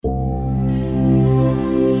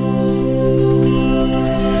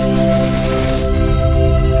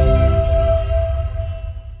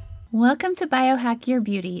Welcome to Biohack Your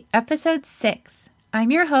Beauty, Episode 6.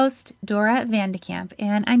 I'm your host, Dora Vandekamp,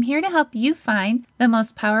 and I'm here to help you find the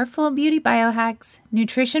most powerful beauty biohacks,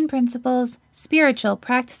 nutrition principles, spiritual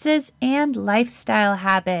practices, and lifestyle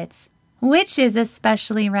habits, which is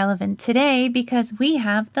especially relevant today because we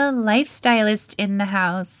have the lifestylist in the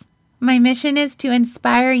house. My mission is to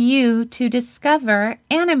inspire you to discover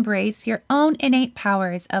and embrace your own innate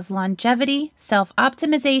powers of longevity,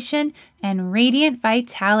 self-optimization, and radiant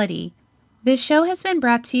vitality. This show has been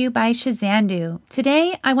brought to you by Shazandu.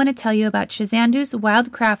 Today, I want to tell you about Shazandu's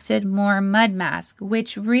Wildcrafted More Mud Mask,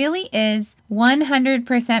 which really is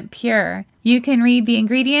 100% pure. You can read the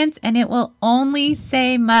ingredients and it will only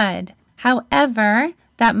say mud. However,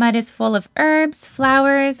 that mud is full of herbs,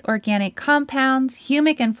 flowers, organic compounds,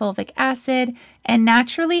 humic and fulvic acid, and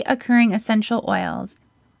naturally occurring essential oils.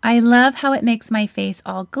 I love how it makes my face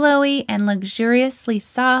all glowy and luxuriously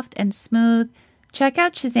soft and smooth. Check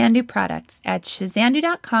out Shazandu products at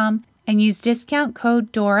shazandu.com and use discount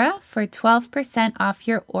code DORA for 12% off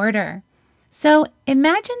your order. So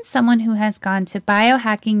imagine someone who has gone to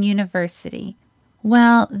Biohacking University.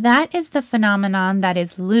 Well, that is the phenomenon that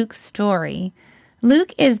is Luke Story.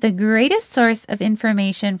 Luke is the greatest source of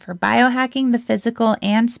information for biohacking the physical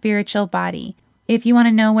and spiritual body. If you want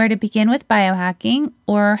to know where to begin with biohacking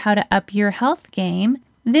or how to up your health game,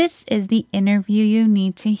 this is the interview you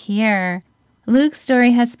need to hear. Luke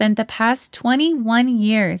Story has spent the past 21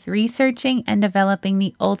 years researching and developing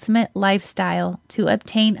the ultimate lifestyle to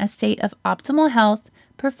obtain a state of optimal health,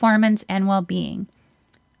 performance, and well-being.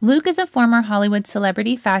 Luke is a former Hollywood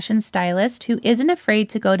celebrity fashion stylist who isn't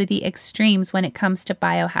afraid to go to the extremes when it comes to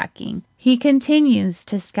biohacking. He continues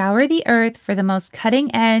to scour the earth for the most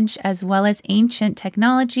cutting-edge as well as ancient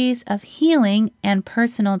technologies of healing and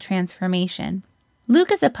personal transformation.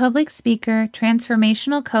 Luke is a public speaker,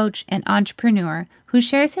 transformational coach, and entrepreneur who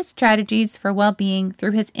shares his strategies for well-being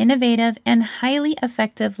through his innovative and highly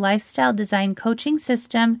effective lifestyle design coaching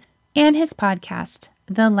system and his podcast,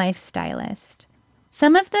 The Lifestylist.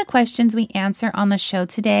 Some of the questions we answer on the show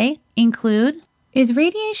today include, is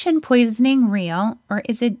radiation poisoning real, or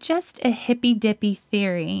is it just a hippy-dippy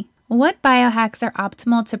theory? What biohacks are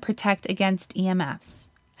optimal to protect against EMFs?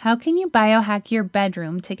 How can you biohack your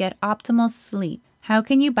bedroom to get optimal sleep? How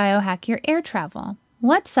can you biohack your air travel?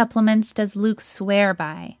 What supplements does Luke swear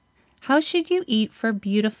by? How should you eat for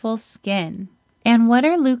beautiful skin? And what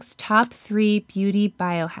are Luke's top 3 beauty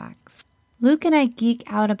biohacks? Luke and I geek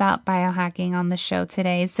out about biohacking on the show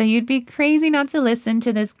today, so you'd be crazy not to listen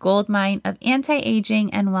to this goldmine of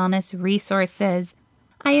anti-aging and wellness resources.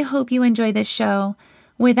 I hope you enjoy this show.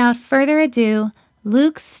 Without further ado,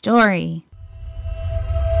 Luke's Story.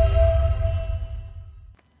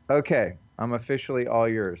 Okay, I'm officially all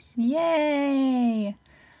yours. Yay!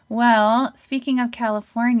 Well, speaking of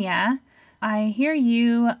California, I hear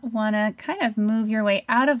you want to kind of move your way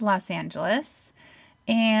out of Los Angeles.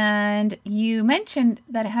 And you mentioned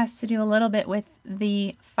that it has to do a little bit with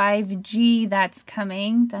the 5G that's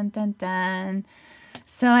coming. Dun, dun, dun.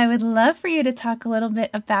 So I would love for you to talk a little bit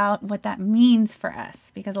about what that means for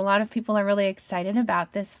us, because a lot of people are really excited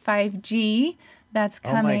about this 5G that's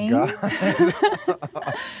coming. Oh my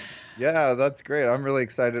God. Yeah, that's great. I'm really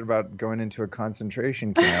excited about going into a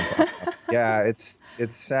concentration camp. Yeah, it's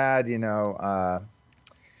sad, the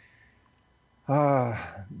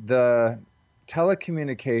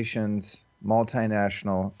telecommunications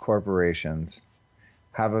multinational corporations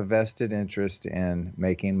have a vested interest in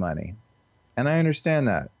making money. And I understand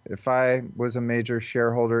that. If I was a major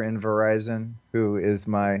shareholder in Verizon, who is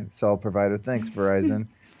my cell provider, thanks Verizon,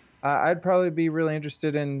 I'd probably be really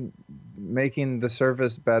interested in making the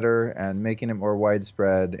service better and making it more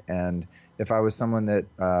widespread. And if I was someone that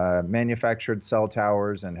manufactured cell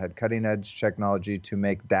towers and had cutting edge technology to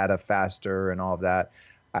make data faster and all of that,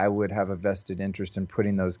 I would have a vested interest in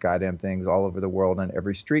putting those goddamn things all over the world on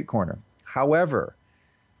every street corner. However,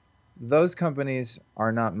 those companies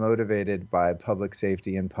are not motivated by public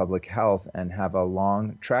safety and public health and have a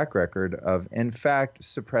long track record of, in fact,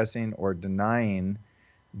 suppressing or denying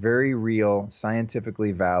very real,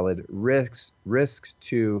 scientifically valid risks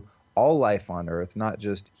to all life on Earth, not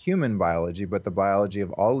just human biology, but the biology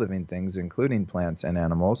of all living things, including plants and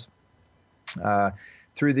animals,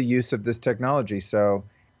 through the use of this technology. So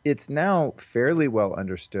it's now fairly well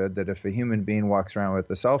understood that if a human being walks around with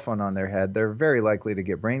a cell phone on their head, they're very likely to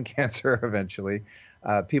get brain cancer eventually.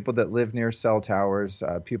 People that live near cell towers,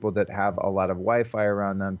 people that have a lot of Wi-Fi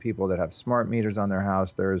around them, people that have smart meters on their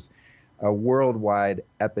house, there's a worldwide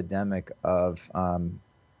epidemic of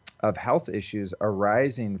health issues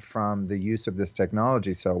arising from the use of this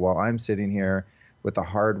technology. So while I'm sitting here with a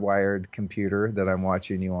hardwired computer that I'm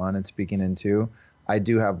watching you on and speaking into. I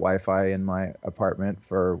do have Wi-Fi in my apartment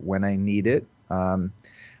for when I need it.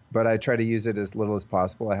 But I try to use it as little as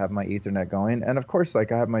possible. I have my Ethernet going. And of course,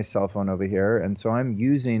 like I have my cell phone over here. And so I'm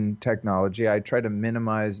using technology. I try to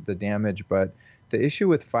minimize the damage. But the issue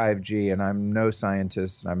with 5G, and I'm no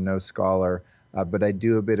scientist, I'm no scholar, but I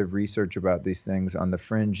do a bit of research about these things on the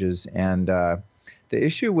fringes. And the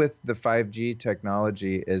issue with the 5G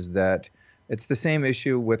technology is that it's the same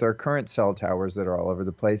issue with our current cell towers that are all over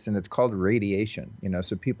the place. And it's called radiation.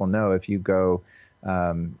 So people know if you go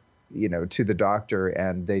to the doctor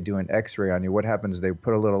and they do an x-ray on you, what happens is they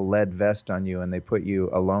put a little lead vest on you and they put you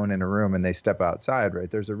alone in a room and they step outside, right?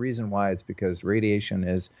 There's a reason why. It's because radiation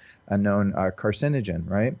is a known carcinogen,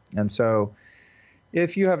 right? And so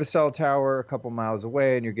if you have a cell tower a couple miles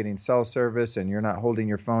away and you're getting cell service and you're not holding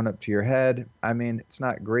your phone up to your head, I mean, it's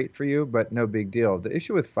not great for you, but no big deal. The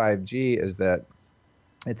issue with 5G is that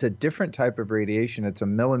it's a different type of radiation. It's a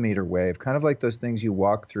millimeter wave, kind of like those things you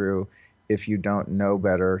walk through if you don't know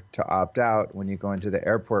better to opt out when you go into the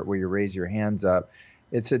airport where you raise your hands up.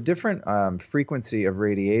 It's a different frequency of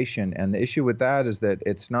radiation. And the issue with that is that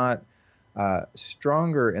it's not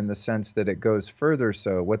stronger in the sense that it goes further.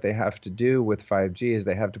 So what they have to do with 5G is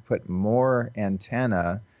they have to put more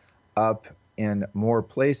antenna up in more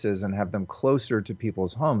places and have them closer to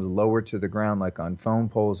people's homes, lower to the ground, like on phone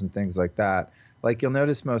poles and things like that. Like you'll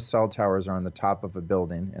notice most cell towers are on the top of a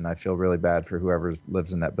building, and I feel really bad for whoever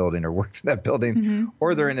lives in that building or works in that building,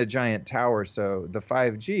 or they're in a giant tower. So the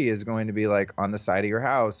 5G is going to be like on the side of your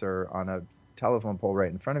house or on a telephone pole right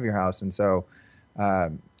in front of your house. And so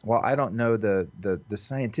while I don't know the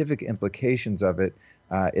scientific implications of it,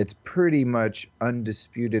 it's pretty much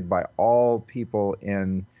undisputed by all people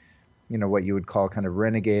in what you would call kind of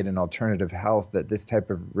renegade and alternative health, that this type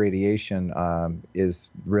of radiation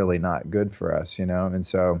is really not good for us, And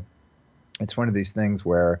so it's one of these things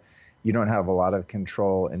where you don't have a lot of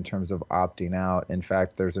control in terms of opting out. In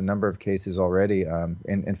fact, there's a number of cases already,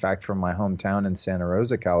 in fact, from my hometown in Santa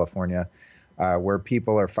Rosa, California, where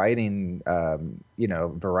people are fighting,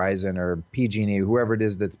 Verizon or PG&E, whoever it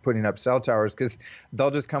is that's putting up cell towers, because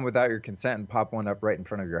they'll just come without your consent and pop one up right in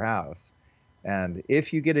front of your house. And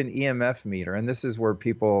if you get an EMF meter, and this is where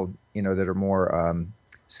people, that are more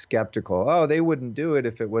skeptical, they wouldn't do it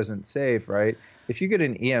if it wasn't safe, right? If you get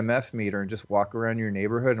an EMF meter and just walk around your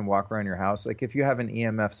neighborhood and walk around your house, like if you have an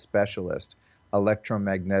EMF specialist,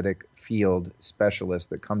 electromagnetic field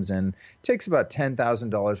specialist that comes in, takes about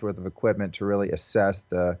 $10,000 worth of equipment to really assess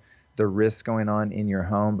the risks going on in your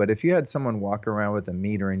home. But if you had someone walk around with a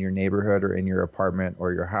meter in your neighborhood or in your apartment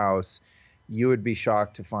or your house, you would be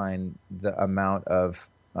shocked to find the amount of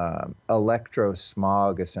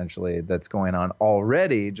electrosmog, essentially, that's going on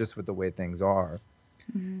already just with the way things are.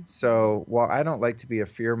 Mm-hmm. So while I don't like to be a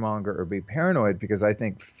fearmonger or be paranoid, because I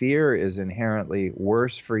think fear is inherently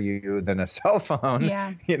worse for you than a cell phone,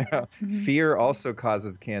 fear also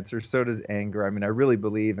causes cancer. So does anger. I mean, I really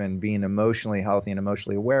believe in being emotionally healthy and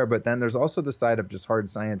emotionally aware, but then there's also the side of just hard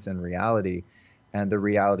science and reality. And the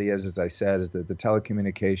reality is, as I said, is that the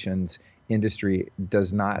telecommunications industry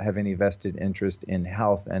does not have any vested interest in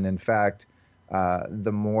health. And in fact,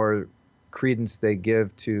 the more credence they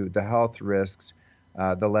give to the health risks,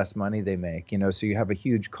 the less money they make. So you have a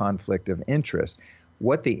huge conflict of interest.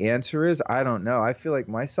 What the answer is, I don't know. I feel like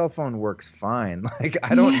my cell phone works fine. Like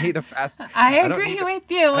I don't need a fast. I agree with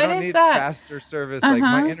you. What is that? Faster service. Like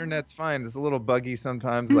my internet's fine. It's a little buggy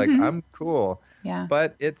sometimes. Like I'm cool. Yeah.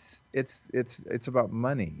 But it's about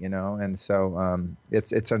money, And so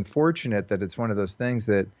it's unfortunate that it's one of those things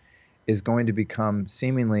that is going to become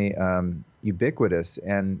seemingly ubiquitous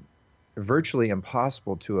and virtually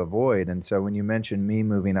impossible to avoid. And so when you mention me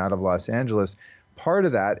moving out of Los Angeles, part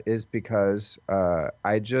of that is because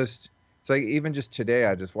it's like even just today,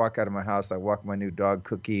 I just walk out of my house, I walk my new dog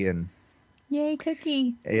Cookie, and yay,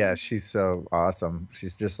 Cookie. Yeah, she's so awesome.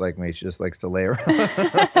 She's just like me. She just likes to lay around.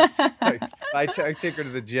 I take her to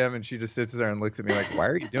the gym and she just sits there and looks at me like, why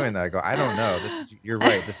are you doing that? I go, I don't know. You're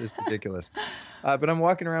right. This is ridiculous. But I'm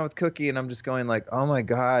walking around with Cookie and I'm just going like, oh my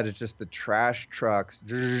God, it's just the trash trucks.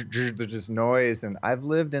 There's just noise. And I've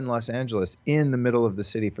lived in Los Angeles in the middle of the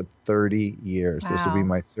city for 30 years. Wow. This will be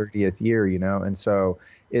my 30th year, And so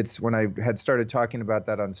it's when I had started talking about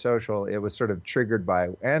that on social, it was sort of triggered by,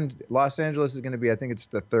 and Los Angeles is going to be, I think it's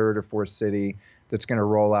the third or fourth city that's going to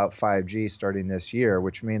roll out 5G starting this year,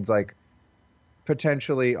 which means like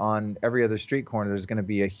potentially on every other street corner, there's going to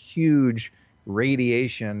be a huge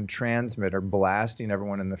radiation transmitter blasting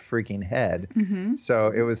everyone in the freaking head. Mm-hmm.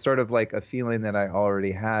 So it was sort of like a feeling that I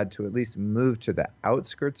already had to at least move to the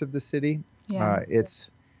outskirts of the city. Yeah.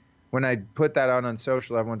 when I put that out on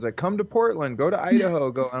social, everyone's like, come to Portland, go to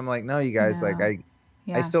Idaho, go. And I'm like, no, you guys, like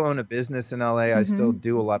I still own a business in LA. I still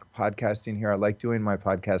do a lot of podcasting here. I like doing my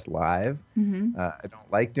podcast live. I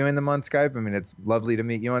don't like doing them on Skype. I mean, it's lovely to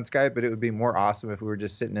meet you on Skype, but it would be more awesome if we were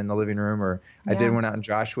just sitting in the living room. Or I did one out in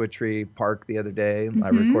Joshua Tree Park the other day. I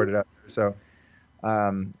recorded out there. So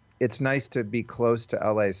it's nice to be close to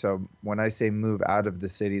LA. So when I say move out of the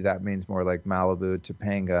city, that means more like Malibu,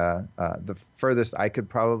 Topanga. The furthest I could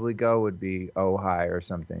probably go would be Ojai or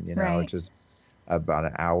something, which is about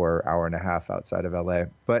an hour and a half outside of LA.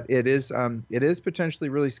 But it is potentially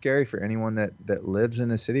really scary for anyone that lives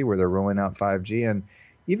in a city where they're rolling out 5G. And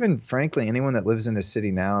even frankly, anyone that lives in a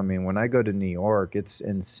city now, I mean, when I go to New York, it's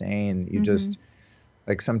insane. You just,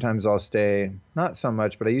 like, sometimes I'll stay, not so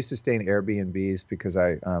much, but I used to stay in Airbnbs because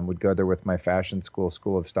I would go there with my fashion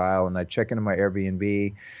school of style, and I'd check into my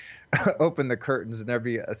Airbnb, open the curtains, and there'd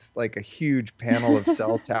be a huge panel of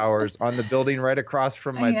cell towers on the building right across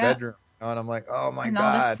from my bedroom. And I'm like, oh my God. And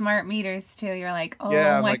all the smart meters too. You're like,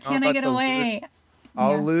 why can't I get away?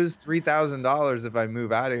 I'll lose $3,000 if I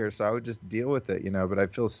move out of here. So I would just deal with it, but I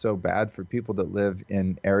feel so bad for people that live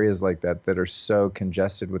in areas like that are so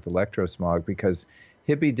congested with electrosmog, because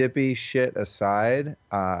hippy dippy shit aside,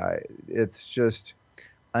 it's just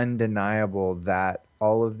undeniable that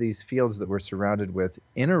all of these fields that we're surrounded with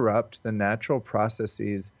interrupt the natural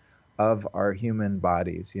processes of our human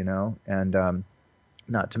bodies, and,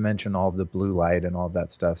 not to mention all of the blue light and all of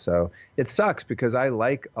that stuff. So it sucks because I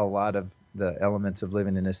like a lot of the elements of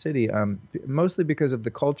living in a city, mostly because of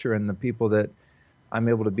the culture and the people that I'm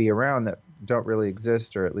able to be around that don't really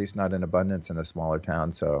exist, or at least not in abundance in a smaller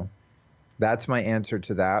town. So that's my answer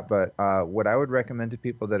to that. But what I would recommend to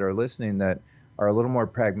people that are listening that are a little more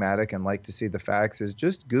pragmatic and like to see the facts is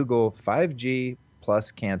just Google 5G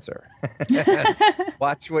plus cancer.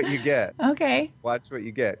 Watch what you get. Okay. Watch what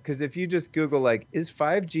you get. Because if you just Google, is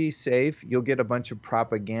 5G safe? You'll get a bunch of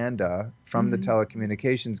propaganda from the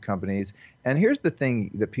telecommunications companies. And here's the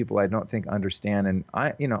thing that people I don't think understand. And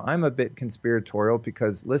I'm a bit conspiratorial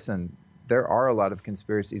because, listen, there are a lot of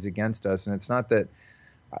conspiracies against us. And it's not that,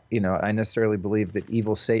 I necessarily believe that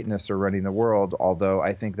evil Satanists are running the world, although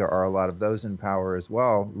I think there are a lot of those in power as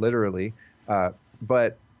well, literally.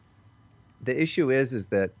 But the issue is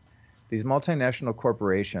that these multinational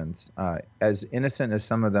corporations, as innocent as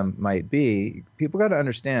some of them might be, people got to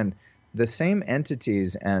understand the same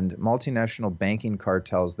entities and multinational banking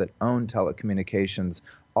cartels that own telecommunications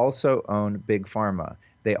also own Big Pharma.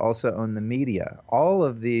 They also own the media. All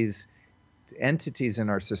of these entities in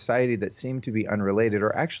our society that seem to be unrelated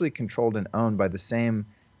are actually controlled and owned by the same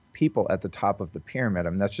people at the top of the pyramid. I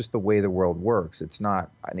mean, that's just the way the world works. It's not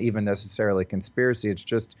even necessarily conspiracy.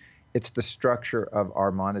 It's the structure of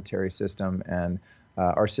our monetary system and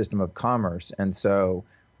our system of commerce. And so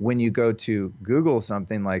when you go to Google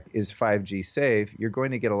something like, is 5G safe, you're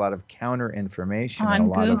going to get a lot of counter information. On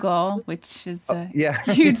Google, which is a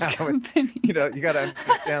huge company. You got to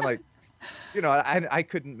understand, I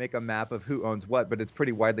couldn't make a map of who owns what, but it's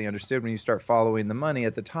pretty widely understood when you start following the money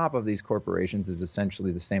at the top of these corporations is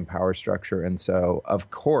essentially the same power structure. And so, of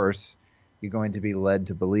course, you're going to be led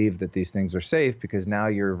to believe that these things are safe because now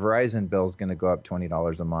your Verizon bill is going to go up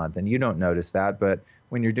 $20 a month. And you don't notice that. But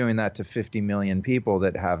when you're doing that to 50 million people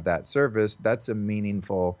that have that service, that's a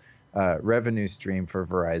meaningful revenue stream for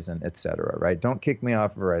Verizon, et cetera, right? Don't kick me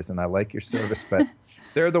off Verizon. I like your service, but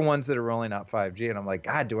they're the ones that are rolling out 5G. And I'm like,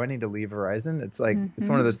 God, do I need to leave Verizon? It's like, it's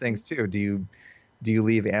one of those things too. Do you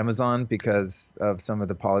leave Amazon because of some of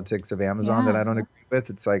the politics of Amazon that I don't agree with?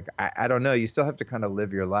 It's like, I don't know. You still have to kind of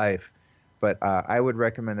live your life. But I would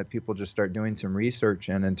recommend that people just start doing some research.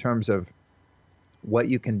 And in terms of what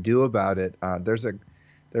you can do about it, there's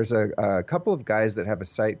a couple of guys that have a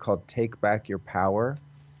site called Take Back Your Power.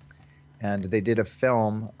 And they did a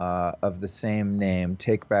film of the same name,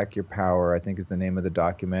 Take Back Your Power, I think is the name of the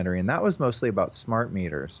documentary. And that was mostly about smart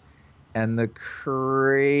meters and the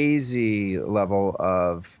crazy level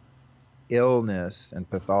of illness and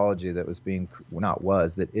pathology that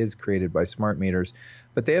is created by smart meters.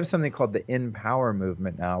 But they have something called the In Power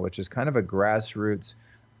movement now, which is kind of a grassroots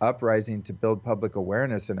uprising to build public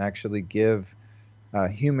awareness and actually give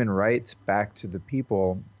human rights back to the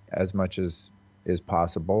people as much as is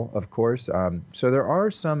possible, of course. So there are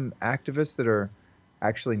some activists that are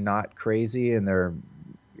actually not crazy and they're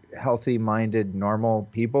healthy-minded, normal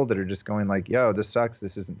people that are just going like, yo, this sucks,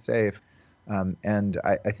 this isn't safe. And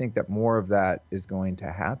I think that more of that is going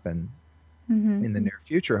to happen in the near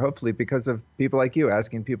future, hopefully, because of people like you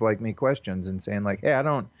asking people like me questions and saying like, hey, I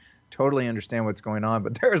don't totally understand what's going on,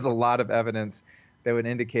 but there's a lot of evidence that would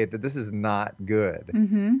indicate that this is not good.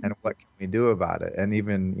 Mm-hmm. And what can we do about it? And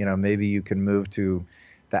even, maybe you can move to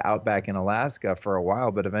the outback in Alaska for a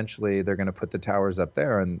while, but eventually they're going to put the towers up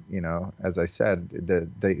there. And, as I said,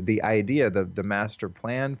 the idea, the master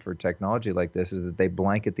plan for technology like this is that they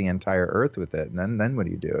blanket the entire Earth with it. And then what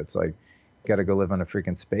do you do? It's like, you got to go live on a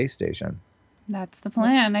freaking space station. That's the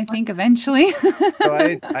plan, I think, eventually.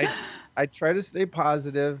 So I try to stay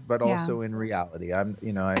positive, but also in reality. I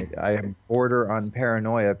am border on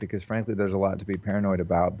paranoia because, frankly, there's a lot to be paranoid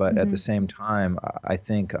about. But at the same time, I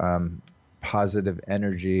think positive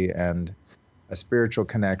energy and a spiritual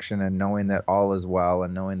connection and knowing that all is well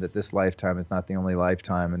and knowing that this lifetime is not the only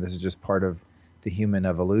lifetime and this is just part of the human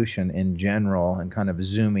evolution in general, and kind of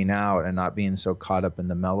zooming out and not being so caught up in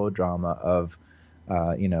the melodrama of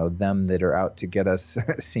them that are out to get us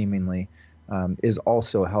seemingly, is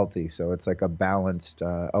also healthy. So it's like a balanced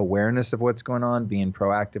awareness of what's going on, being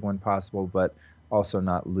proactive when possible, but also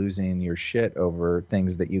not losing your shit over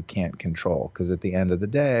things that you can't control. Because at the end of the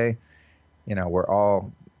day, we're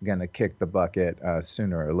all going to kick the bucket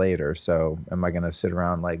sooner or later. So am I going to sit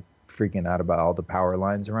around like freaking out about all the power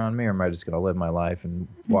lines around me, or am I just going to live my life and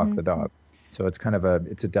walk the dog? So it's kind of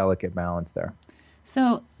it's a delicate balance there.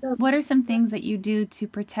 So what are some things that you do to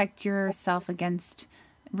protect yourself against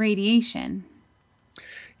radiation?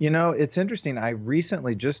 It's interesting. I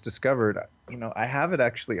recently just discovered, I have it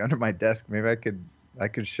actually under my desk. Maybe I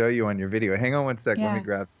could show you on your video. Hang on one sec. Yeah. Let me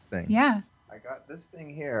grab this thing. Yeah. I got this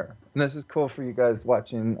thing here. And this is cool for you guys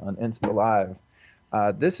watching on Insta Live.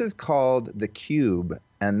 This is called the Cube.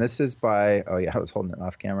 And this is by, I was holding it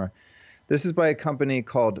off camera. This is by a company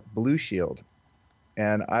called Blue Shield.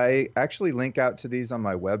 And I actually link out to these on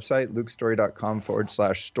my website,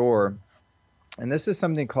 lukestory.com/store. And this is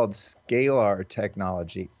something called Scalar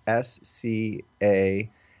technology, SCALAR.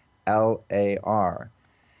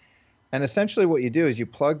 And essentially what you do is you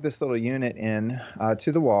plug this little unit in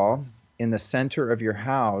to the wall in the center of your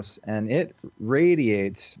house, and it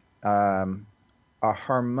radiates a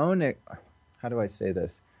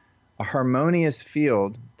harmonious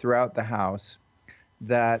field throughout the house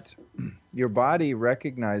that your body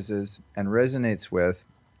recognizes and resonates with,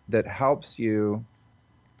 that helps you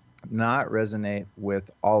not resonate with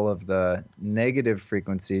all of the negative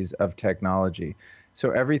frequencies of technology.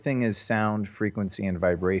 So everything is sound, frequency, and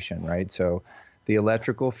vibration, right? So the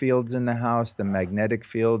electrical fields in the house, the magnetic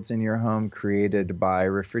fields in your home created by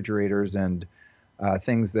refrigerators and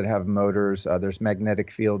things that have motors. There's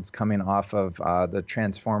magnetic fields coming off of the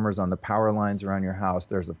transformers on the power lines around your house.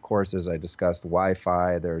 There's, of course, as I discussed,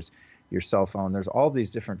 Wi-Fi. There's your cell phone. There's all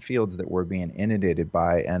these different fields that we're being inundated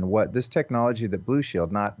by. And what this technology that Blue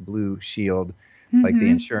Shield, not Blue Shield, like the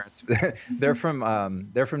insurance, they're from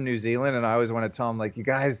New Zealand. And I always want to tell them, like, you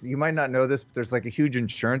guys, you might not know this, but there's like a huge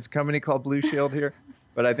insurance company called Blue Shield here.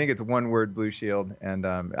 But I think it's one word, Blue Shield. And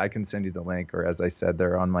I can send you the link, or as I said,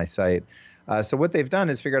 they're on my site. So what they've done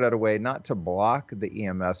is figured out a way not to block the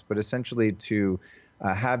EMFs, but essentially to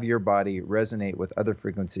have your body resonate with other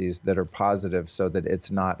frequencies that are positive so that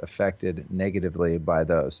it's not affected negatively by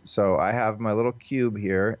those. So I have my little cube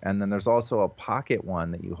here, and then there's also a pocket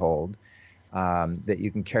one that you hold that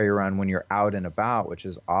you can carry around when you're out and about, which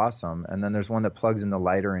is awesome. And then there's one that plugs in the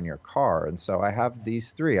lighter in your car. And so I have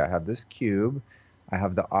these three. I have this cube, I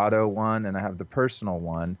have the auto one, and I have the personal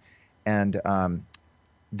one. And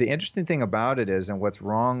the interesting thing about it is, and what's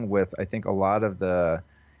wrong with, I think, a lot of the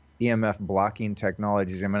EMF blocking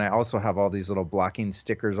technologies. I mean, I also have all these little blocking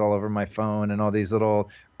stickers all over my phone and all these little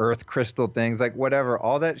earth crystal things, like whatever,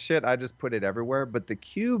 all that shit, I just put it everywhere. But the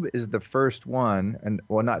Cube is the first one. And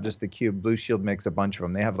well, not just the Cube, Blue Shield makes a bunch of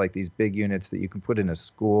them. They have like these big units that you can put in a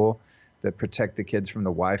school that protect the kids from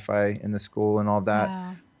the Wi-Fi in the school and all that.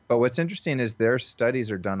 Wow. But what's interesting is their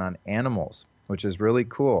studies are done on animals, which is really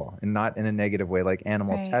cool, and not in a negative way like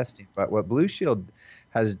animal testing. But what Blue Shield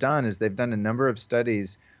has done is they've done a number of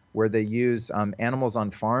studies where they use animals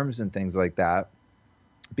on farms and things like that,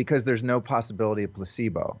 because there's no possibility of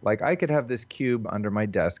placebo. Like, I could have this cube under my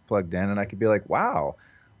desk plugged in, and I could be like, wow,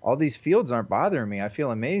 all these fields aren't bothering me. I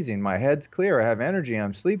feel amazing. My head's clear. I have energy.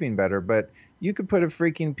 I'm sleeping better. But you could put a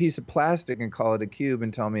freaking piece of plastic and call it a cube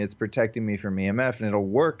and tell me it's protecting me from EMF, and it'll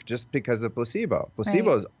work just because of placebo.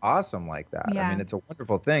 Placebo is awesome like that. Yeah. I mean, it's a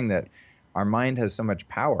wonderful thing that our mind has so much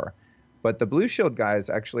power. But the Blue Shield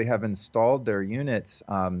guys actually have installed their units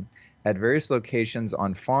at various locations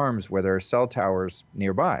on farms where there are cell towers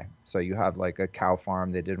nearby. So you have like a cow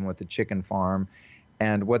farm. They did one with the chicken farm.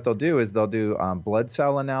 And what they'll do is they'll do blood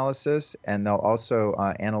cell analysis, and they'll also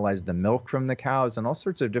analyze the milk from the cows and all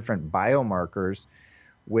sorts of different biomarkers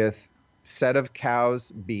with set of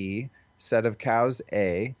cows B, set of cows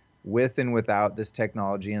A, with and without this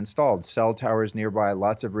technology installed. Cell towers nearby,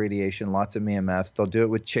 lots of radiation, lots of EMFs. They'll do it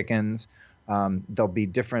with chickens. They'll be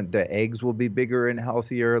different. The eggs will be bigger and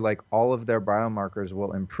healthier. Like all of their biomarkers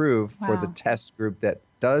will improve for the test group that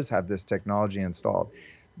does have this technology installed.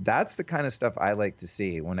 That's the kind of stuff I like to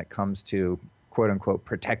see when it comes to, quote unquote,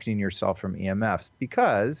 protecting yourself from EMFs,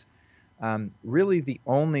 because really the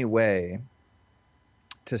only way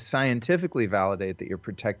to scientifically validate that you're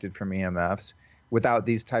protected from EMFs without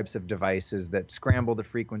these types of devices that scramble the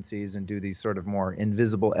frequencies and do these sort of more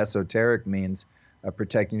invisible esoteric means of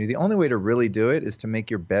protecting you. The only way to really do it is to make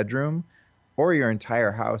your bedroom or your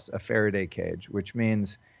entire house a Faraday cage, which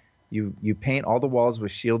means you paint all the walls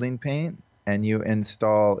with shielding paint and you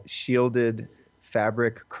install shielded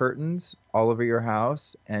fabric curtains all over your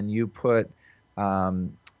house, and you put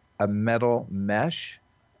a metal mesh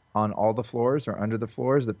on all the floors or under the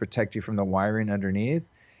floors that protect you from the wiring underneath.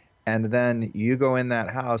 And then you go in that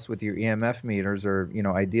house with your EMF meters, or,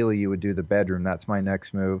 ideally you would do the bedroom. That's my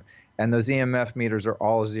next move. And those EMF meters are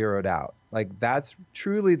all zeroed out. Like, that's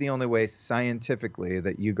truly the only way scientifically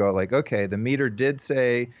that you go like, okay, the meter did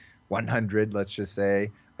say 100, let's just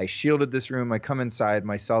say. I shielded this room. I come inside,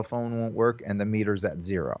 my cell phone won't work, and the meter's at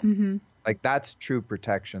 0. Mm-hmm. Like, that's true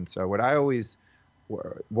protection. So what I always,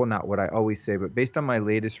 well, not what I always say, but based on my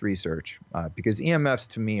latest research, because EMFs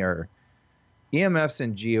to me are EMFs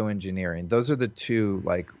and geoengineering. Those are the two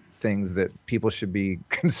things that people should be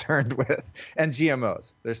concerned with. And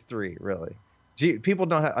GMOs. There's 3 really. People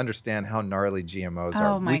don't understand how gnarly GMOs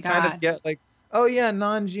are. Oh my God. Kind of get oh yeah,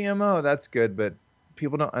 non-GMO, that's good, but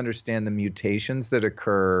people don't understand the mutations that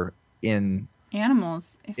occur in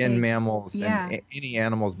animals, mammals, and any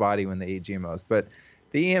animal's body when they eat GMOs. But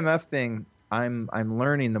the EMF thing, I'm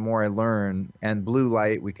learning the more I learn, and blue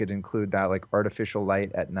light, we could include that, like artificial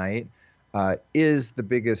light at night, is the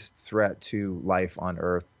biggest threat to life on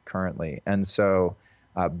Earth currently. And so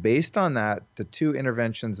based on that, the 2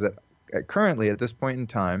 interventions that currently at this point in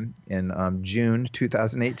time, in June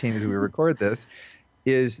 2018 as we record this,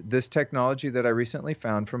 is this technology that I recently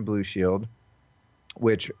found from Blue Shield,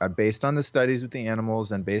 which based on the studies with the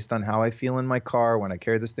animals and based on how I feel in my car when I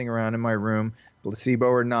carry this thing around in my room, placebo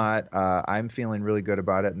or not, I'm feeling really good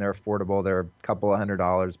about it, and they're affordable. They're a couple of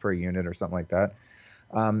 $100 per unit or something like that.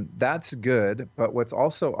 That's good, but what's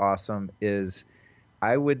also awesome is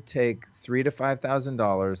I would take $3,000 to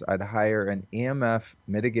 $5,000. I'd hire an EMF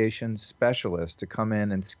mitigation specialist to come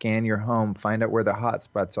in and scan your home, find out where the hot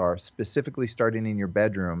spots are, specifically starting in your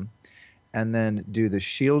bedroom, and then do the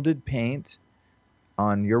shielded paint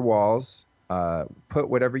on your walls. Put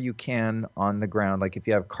whatever you can on the ground. Like if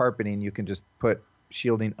you have carpeting, you can just put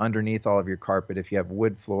shielding underneath all of your carpet. If you have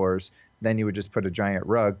wood floors, then you would just put a giant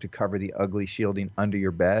rug to cover the ugly shielding under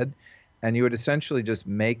your bed. And you would essentially just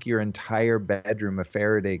make your entire bedroom a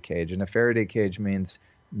Faraday cage. And a Faraday cage means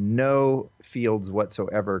no fields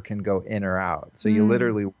whatsoever can go in or out. So you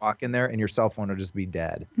literally walk in there and your cell phone will just be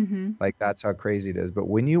dead. Mm-hmm. Like that's how crazy it is. But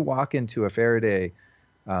when you walk into a Faraday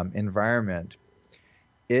environment,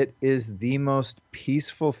 it is the most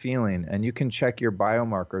peaceful feeling. And you can check your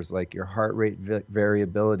biomarkers like your heart rate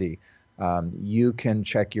variability. You can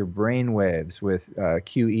check your brain waves with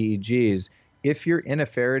QEEGs. If you're in a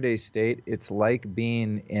Faraday state, it's like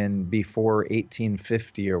being in before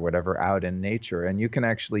 1850 or whatever out in nature. And you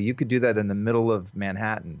could do that in the middle of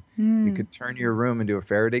Manhattan. You could turn your room into a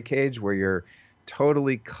Faraday cage where you're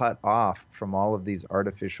totally cut off from all of these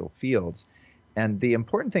artificial fields. And the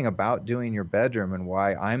important thing about doing your bedroom, and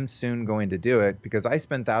why I'm soon going to do it, because I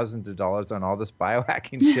spend thousands of dollars on all this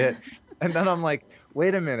biohacking shit. And then I'm like,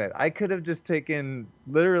 wait a minute, I could have just taken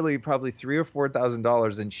literally probably $3,000 or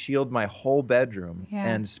 $4,000 and shield my whole bedroom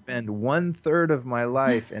and spend 1/3 of my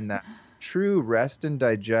life in that true rest and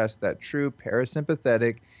digest, that true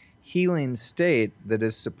parasympathetic healing state that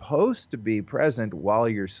is supposed to be present while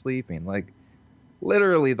you're sleeping. Like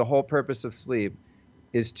literally the whole purpose of sleep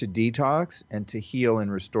is to detox and to heal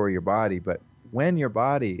and restore your body. But when your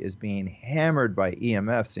body is being hammered by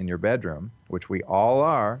EMFs in your bedroom, which we all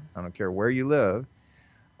are, I don't care where you live,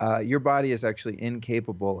 your body is actually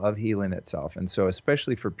incapable of healing itself. And so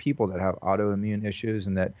especially for people that have autoimmune issues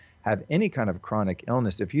and that have any kind of chronic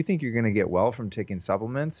illness, if you think you're going to get well from taking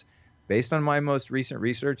supplements, based on my most recent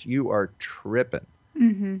research, you are tripping.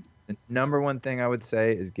 Mm-hmm. The number one thing I would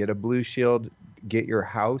say is get a Blue Shield, get your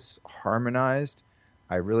house harmonized.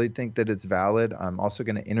 I really think that it's valid. I'm also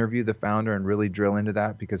going to interview the founder and really drill into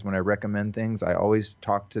that, because when I recommend things, I always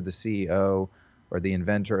talk to the CEO or the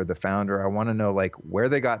inventor or the founder. I want to know like where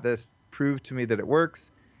they got this, prove to me that it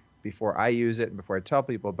works before I use it and before I tell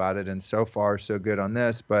people about it. And so far, so good on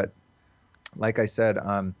this. But like I said,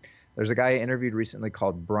 the There's a guy I interviewed recently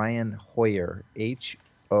called Brian Hoyer,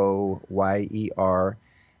 Hoyer,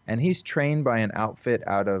 and he's trained by an outfit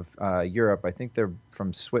out of Europe. I think they're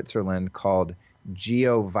from Switzerland, called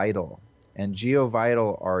GeoVital. And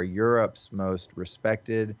GeoVital are Europe's most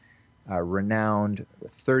respected, renowned,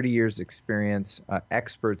 30 years experience,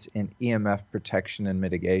 experts in EMF protection and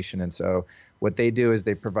mitigation. And so what they do is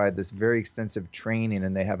they provide this very extensive training,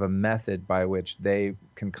 and they have a method by which they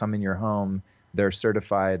can come in your home. Their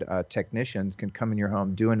certified technicians can come in your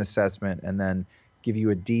home, do an assessment, and then give you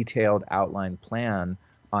a detailed outline plan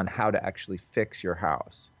on how to actually fix your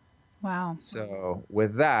house. Wow. So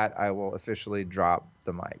with that, I will officially drop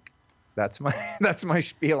the mic. That's my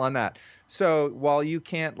spiel on that. So while you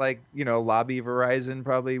can't lobby Verizon,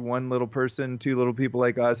 probably one little person, two little people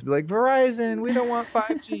like us, be like, Verizon, we don't want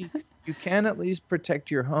 5G. You can at least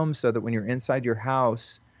protect your home so that when you're inside your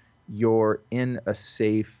house, you're in a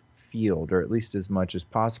safe field, or at least as much as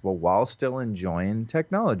possible, while still enjoying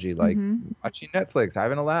technology, like watching Netflix,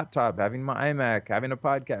 having a laptop, having my iMac, having a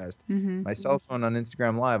podcast, my cell phone on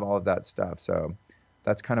Instagram Live, all of that stuff. So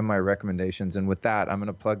that's kind of my recommendations. And with that, I'm going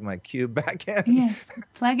to plug my Cube back in. Yes,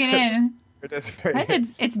 plug it in.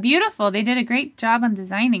 It's beautiful. They did a great job on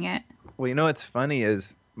designing it. Well, what's funny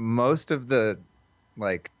is most of the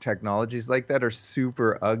technologies like that are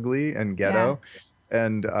super ugly and ghetto. Yeah.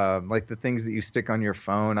 And the things that you stick on your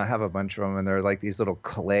phone, I have a bunch of them, and they're like these little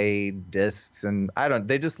clay discs, and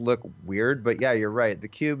they just look weird. But yeah, you're right. The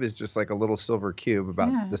Cube is just like a little silver cube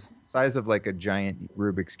about the size of like a giant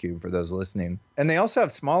Rubik's Cube for those listening. And they also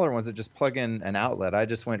have smaller ones that just plug in an outlet. I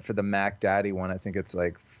just went for the Mac Daddy one. I think it's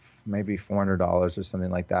like maybe $400 or something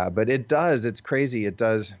like that. But it's crazy. It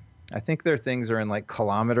does. I think their things are in like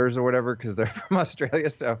kilometers or whatever, because they're from Australia.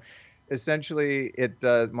 So essentially it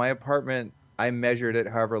does. My apartment, I measured it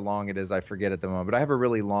however long it is, I forget at the moment, but I have a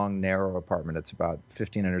really long, narrow apartment. It's about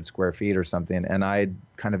 1,500 square feet or something. And I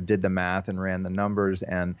kind of did the math and ran the numbers.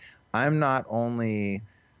 And I'm not only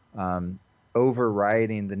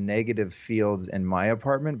overriding the negative fields in my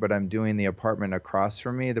apartment, but I'm doing the apartment across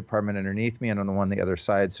from me, the apartment underneath me, and on the other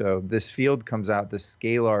side. So this field comes out, this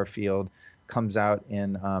scalar field comes out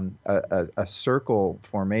in a circle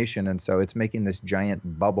formation. And so it's making this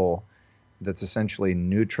giant bubble that's essentially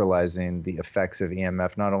neutralizing the effects of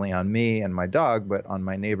EMF, not only on me and my dog, but on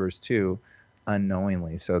my neighbors too,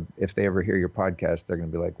 unknowingly. So if they ever hear your podcast, they're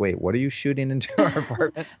going to be like, wait, what are you shooting into our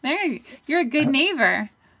apartment? You're a good neighbor.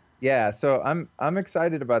 Yeah. So I'm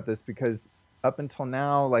excited about this, because up until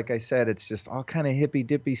now, like I said, it's just all kind of hippy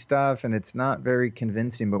dippy stuff, and it's not very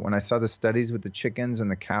convincing. But when I saw the studies with the chickens and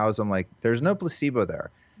the cows, I'm like, there's no placebo there.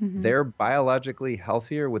 They're biologically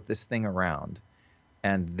healthier with this thing around.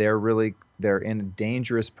 And they're in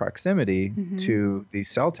dangerous proximity to these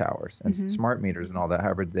cell towers and smart meters and all that,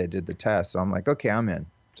 however they did the test. So I'm like, okay, I'm in.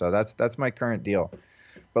 So that's my current deal.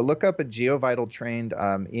 But look up a GeoVital trained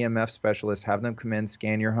EMF specialist, have them come in,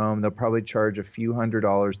 scan your home. They'll probably charge a few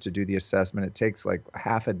 $100s to do the assessment. It takes like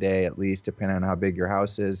half a day at least, depending on how big your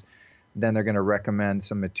house is. Then they're going to recommend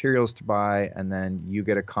some materials to buy, and then you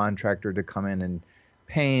get a contractor to come in and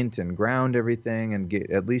paint and ground everything and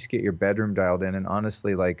at least get your bedroom dialed in. And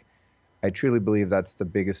honestly, I truly believe that's the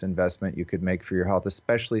biggest investment you could make for your health,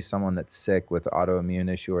 especially someone that's sick with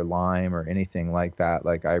autoimmune issue or Lyme or anything like that.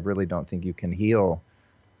 I really don't think you can heal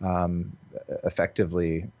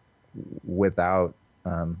effectively without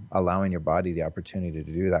allowing your body the opportunity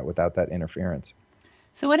to do that, without that interference.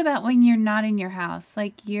 So what about when you're not in your house?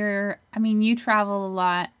 You travel a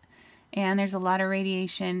lot, and there's a lot of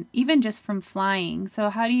radiation, even just from flying. So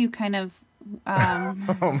how do you kind of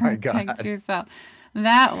protect yourself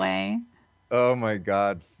that way? Oh my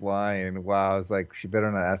God, flying! Wow, I was like, she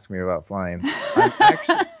better not ask me about flying. I'm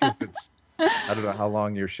actually, because I don't know how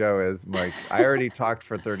long your show is. I already talked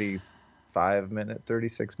for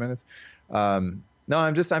 36 minutes. No,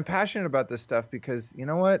 I'm passionate about this stuff because you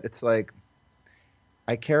know what? It's like,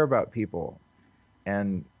 I care about people,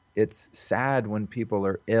 and it's sad when people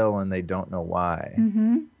are ill and they don't know why.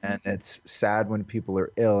 And it's sad when people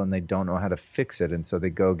are ill and they don't know how to fix it. And so they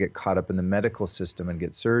go get caught up in the medical system and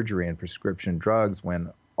get surgery and prescription drugs, when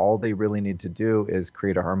all they really need to do is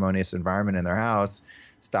create a harmonious environment in their house,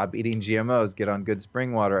 stop eating GMOs, get on good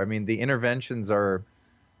spring water. I mean, the interventions are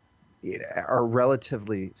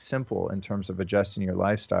relatively simple in terms of adjusting your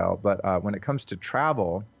lifestyle. But when it comes to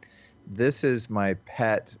travel, this is my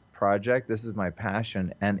pet project. This is my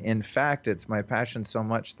passion. And in fact, it's my passion so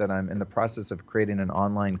much that I'm in the process of creating an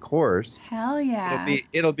online course. Hell yeah.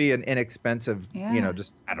 It'll be an inexpensive,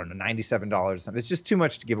 just, I don't know, $97 or something. It's just too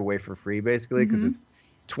much to give away for free, basically, because it's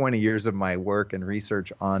 20 years of my work and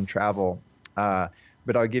research on travel.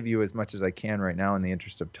 but I'll give you as much as I can right now in the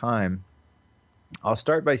interest of time. I'll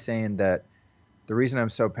start by saying that the reason I'm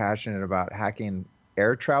so passionate about hacking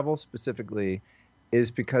air travel specifically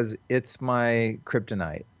is because it's my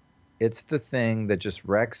kryptonite. It's the thing that just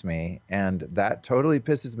wrecks me, and that totally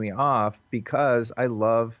pisses me off because I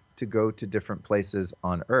love to go to different places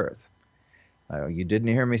on Earth. You didn't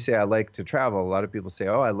hear me say I like to travel. A lot of people say,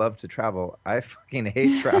 oh, I love to travel. I fucking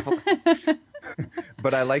hate travel.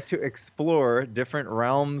 But I like to explore different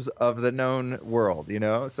realms of the known world,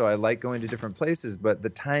 So I like going to different places, but the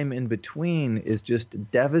time in between is just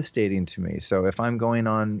devastating to me. So if I'm going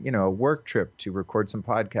on, a work trip to record some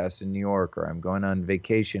podcasts in New York, or I'm going on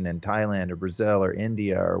vacation in Thailand or Brazil or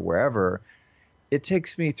India or wherever, it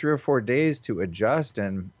takes me 3 or 4 days to adjust.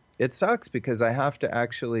 And it sucks because I have to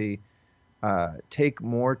actually take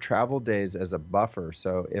more travel days as a buffer.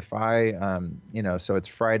 So if I, so it's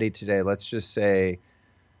Friday today, let's just say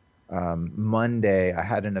Monday, I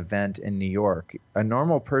had an event in New York. A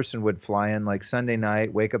normal person would fly in like Sunday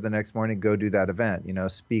night, wake up the next morning, go do that event,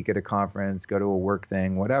 speak at a conference, go to a work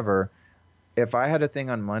thing, whatever. If I had a thing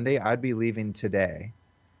on Monday, I'd be leaving today.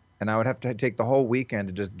 And I would have to take the whole weekend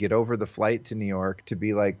to just get over the flight to New York to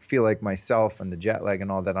be feel like myself and the jet lag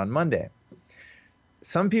and all that on Monday.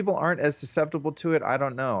 Some people aren't as susceptible to it. I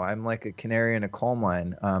don't know. I'm like a canary in a coal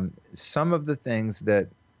mine. Some of the things that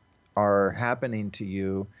are happening to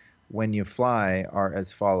you when you fly are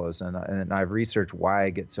as follows, and I've researched why I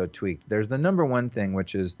get so tweaked. There's the number one thing,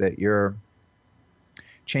 which is that you're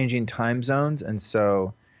changing time zones, and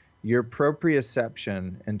so your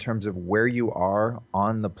proprioception in terms of where you are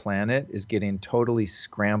on the planet is getting totally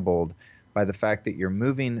scrambled by the fact that you're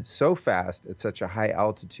moving so fast at such a high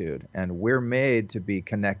altitude, and we're made to be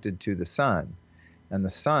connected to the sun. And the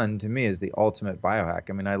sun, to me, is the ultimate biohack.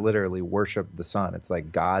 I mean, I literally worship the sun. It's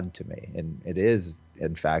like God to me. And it is,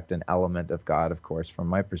 in fact, an element of God, of course, from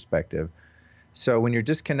my perspective. So when you're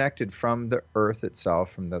disconnected from the earth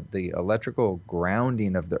itself, from the electrical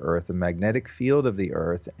grounding of the earth, the magnetic field of the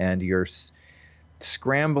earth, and you're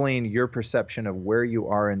scrambling your perception of where you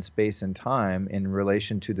are in space and time in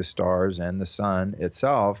relation to the stars and the sun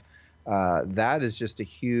itself, that is just a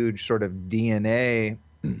huge sort of DNA.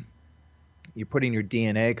 You're putting your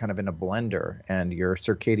DNA kind of in a blender, and your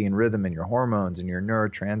circadian rhythm and your hormones and your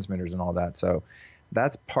neurotransmitters and all that. So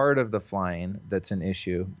that's part of the flying that's an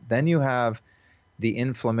issue. Then you have the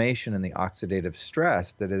inflammation and the oxidative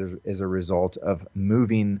stress that is a result of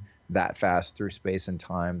moving that fast through space and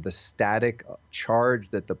time, the static charge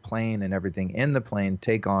that the plane and everything in the plane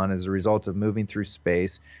take on as a result of moving through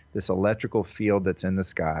space, this electrical field that's in the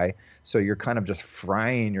sky. So you're kind of just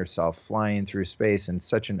frying yourself flying through space in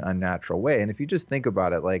such an unnatural way. And if you just think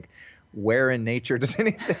about it, like, where in nature does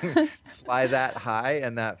anything fly that high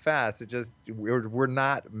and that fast? We're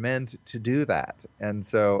not meant to do that. And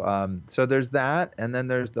so so there's that, and then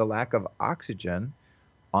there's the lack of oxygen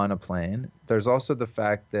on a plane. There's also the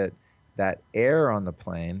fact that air on the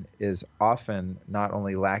plane is often not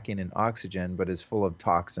only lacking in oxygen, but is full of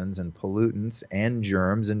toxins and pollutants and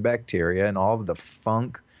germs and bacteria and all of the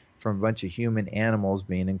funk from a bunch of human animals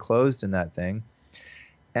being enclosed in that thing.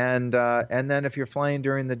 And then if you're flying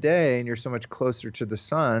during the day and you're so much closer to the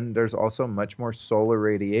sun, there's also much more solar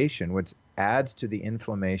radiation, which adds to the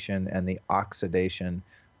inflammation and the oxidation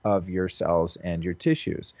of your cells and your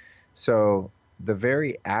tissues. So the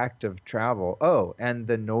very act of travel, and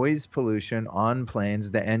the noise pollution on planes,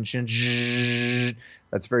 the engine,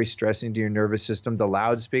 that's very stressing to your nervous system. The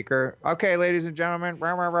loudspeaker, okay, ladies and gentlemen,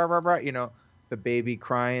 rah, rah, rah, rah, rah, the baby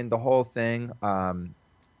crying, the whole thing.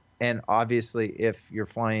 And obviously, if you're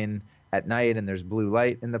flying at night and there's blue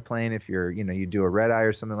light in the plane, if you're, you do a red eye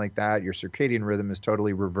or something like that, your circadian rhythm is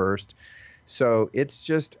totally reversed. So it's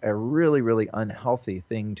just a really, really unhealthy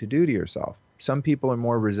thing to do to yourself. Some people are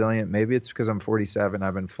more resilient. Maybe it's because I'm 47.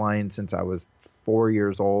 I've been flying since I was 4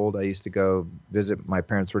 years old. I used to go visit. My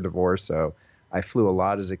parents were divorced, so I flew a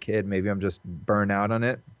lot as a kid. Maybe I'm just burnt out on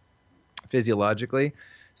it physiologically.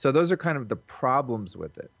 So those are kind of the problems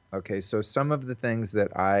with it. Okay, so some of the things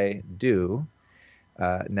that I do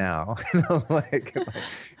now,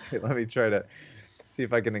 let me try to see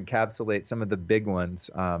if I can encapsulate some of the big ones.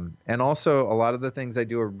 And also, a lot of the things I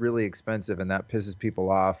do are really expensive, and that pisses people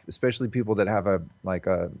off, especially people that have a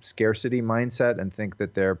scarcity mindset and think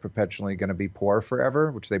that they're perpetually going to be poor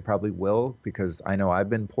forever, which they probably will, because I know I've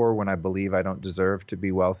been poor when I believe I don't deserve to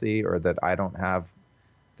be wealthy, or that I don't have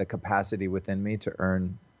the capacity within me to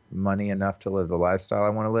earn money enough to live the lifestyle I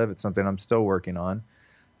want to live. It's something I'm still working on.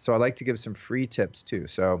 So I like to give some free tips too.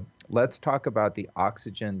 So let's talk about the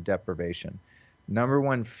oxygen deprivation. Number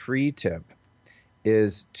one free tip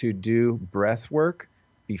is to do breath work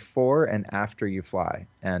before and after you fly.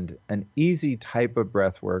 And an easy type of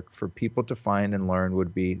breath work for people to find and learn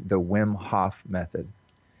would be the Wim Hof method.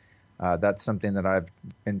 That's something that I've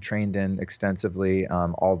been trained in extensively,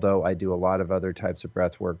 although I do a lot of other types of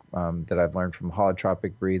breath work that I've learned from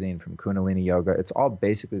holotropic breathing, from Kundalini yoga. It's all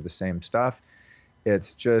basically the same stuff.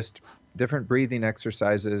 It's just different breathing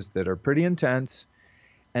exercises that are pretty intense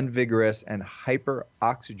and vigorous and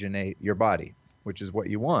hyper-oxygenate your body, which is what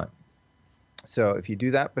you want. So if you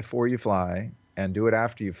do that before you fly and do it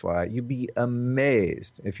after you fly, you'd be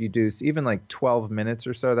amazed. If you do even like 12 minutes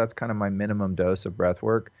or so, that's kind of my minimum dose of breath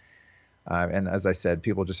work. And as I said,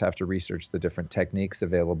 people just have to research the different techniques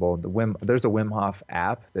available. There's a Wim Hof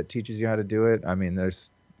app that teaches you how to do it. I mean,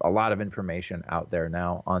 there's a lot of information out there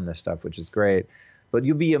now on this stuff, which is great. But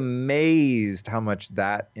you'll be amazed how much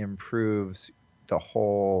that improves the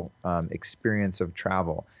whole experience of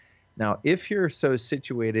travel. Now, if you're so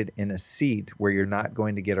situated in a seat where you're not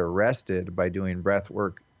going to get arrested by doing breath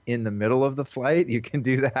work in the middle of the flight, you can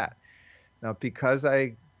do that. Now, because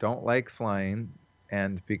I don't like flying,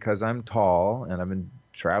 and because I'm tall and I've been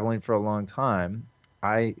traveling for a long time,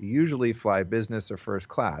 I usually fly business or first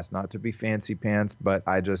class, not to be fancy pants, but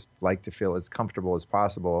I just like to feel as comfortable as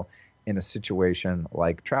possible in a situation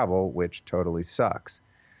like travel, which totally sucks.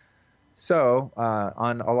 So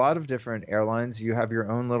on a lot of different airlines, you have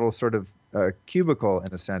your own little sort of cubicle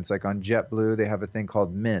in a sense. Like on JetBlue, they have a thing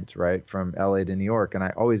called Mint, right, from LA to New York. And I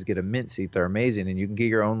always get a Mint seat. They're amazing. And you can get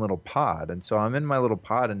your own little pod. And so I'm in my little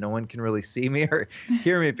pod and no one can really see me or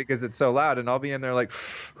hear me because it's so loud. And I'll be in there like,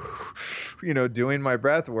 doing my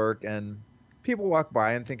breath work. And people walk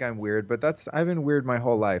by and think I'm weird, but I've been weird my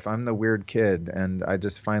whole life. I'm the weird kid. And I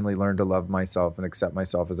just finally learned to love myself and accept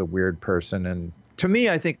myself as a weird person. And to me,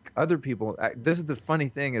 I think other people, this is the funny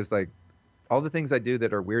thing is like all the things I do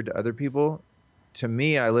that are weird to other people, to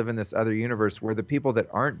me, I live in this other universe where the people that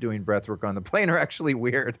aren't doing breath work on the plane are actually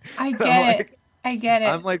weird. I get it. I get it.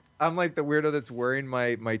 I'm like the weirdo that's wearing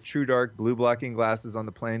my True Dark blue blocking glasses on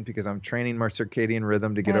the plane because I'm training my circadian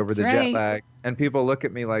rhythm to get over the jet lag. And people look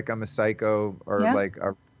at me like I'm a psycho or like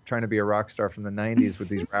trying to be a rock star from the 90s with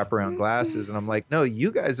these wraparound glasses. And I'm like, no,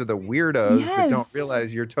 you guys are the weirdos, but don't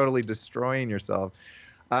realize you're totally destroying yourself.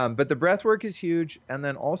 But the breath work is huge. And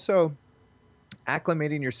then also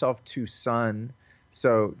acclimating yourself to sun.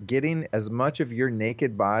 So getting as much of your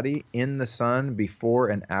naked body in the sun before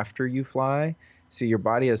and after you fly. See, your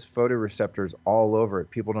body has photoreceptors all over it.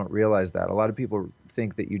 People don't realize that. A lot of people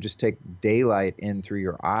think that you just take daylight in through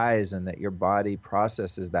your eyes and that your body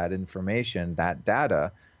processes that information, that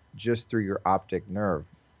data, just through your optic nerve.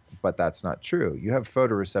 But that's not true. You have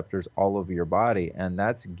photoreceptors all over your body, and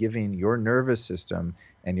that's giving your nervous system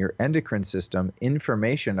and your endocrine system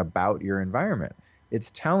information about your environment.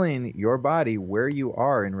 It's telling your body where you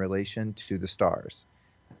are in relation to the stars.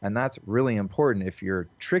 And that's really important if you're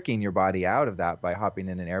tricking your body out of that by hopping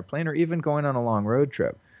in an airplane or even going on a long road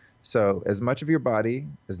trip. So as much of your body,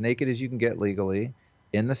 as naked as you can get legally,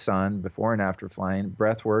 in the sun, before and after flying,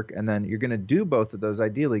 breath work, and then you're going to do both of those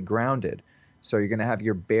ideally grounded. So you're going to have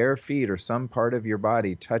your bare feet or some part of your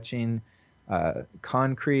body touching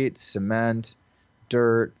concrete, cement,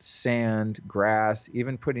 dirt, sand, grass,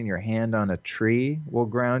 even putting your hand on a tree will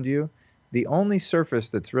ground you. The only surface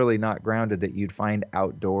that's really not grounded that you'd find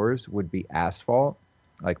outdoors would be asphalt,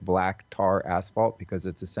 like black tar asphalt, because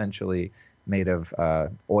it's essentially made of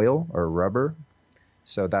oil or rubber.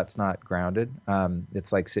 So that's not grounded.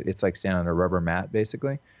 It's like standing on a rubber mat,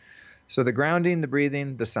 basically. So the grounding, the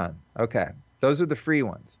breathing, the sun. Okay, those are the free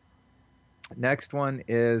ones. Next one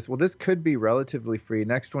is, well, this could be relatively free.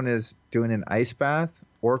 Next one is doing an ice bath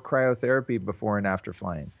or cryotherapy before and after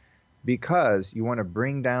flying, because you want to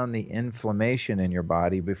bring down the inflammation in your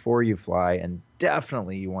body before you fly, and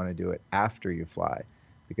definitely you want to do it after you fly.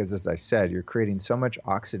 Because as I said, you're creating so much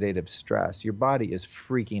oxidative stress. Your body is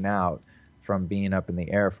freaking out from being up in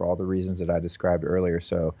the air for all the reasons that I described earlier.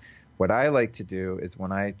 So what I like to do is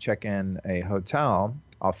when I check in a hotel,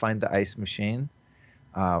 I'll find the ice machine.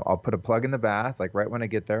 I'll put a plug in the bath, like right when I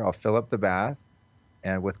get there, I'll fill up the bath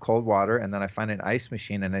and with cold water, and then I find an ice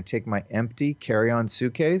machine and I take my empty carry-on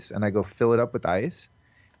suitcase and I go fill it up with ice,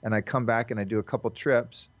 and I come back and I do a couple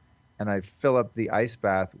trips and I fill up the ice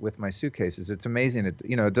bath with my suitcases. It's amazing.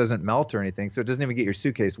 It doesn't melt or anything, so it doesn't even get your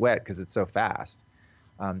suitcase wet because it's so fast.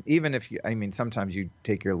 Even if sometimes you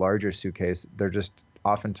take your larger suitcase, there just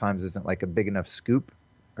oftentimes isn't like a big enough scoop,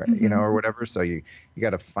 or, or whatever. So you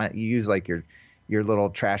got to you use like your little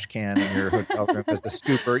trash can in your hotel room as a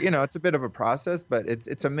scooper. It's a bit of a process, but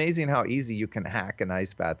it's amazing how easy you can hack an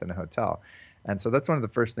ice bath in a hotel. And so that's one of the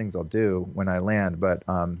first things I'll do when I land. But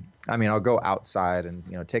I'll go outside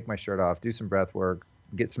and take my shirt off, do some breath work,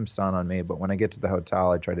 get some sun on me. But when I get to the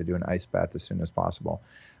hotel, I try to do an ice bath as soon as possible.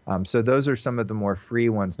 So those are some of the more free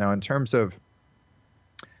ones. Now, in terms of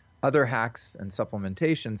other hacks and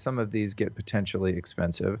supplementation, some of these get potentially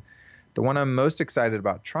expensive. The one I'm most excited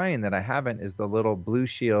about trying that I haven't is the little Blue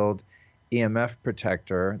Shield EMF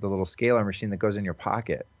protector, the little scalar machine that goes in your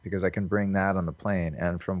pocket, because I can bring that on the plane.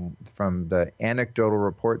 And from the anecdotal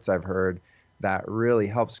reports I've heard, that really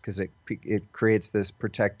helps because it creates this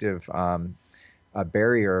protective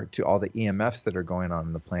barrier to all the EMFs that are going on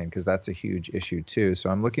in the plane, because that's a huge issue too. So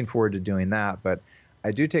I'm looking forward to doing that. But I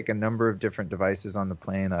do take a number of different devices on the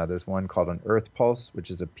plane. There's one called an Earth Pulse, which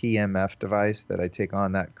is a PMF device that I take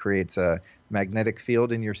on that creates a magnetic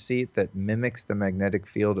field in your seat that mimics the magnetic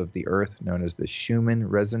field of the Earth, known as the Schumann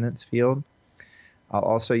resonance field. I'll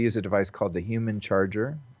also use a device called the Human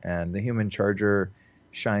Charger, and the Human Charger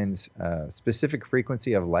shines a specific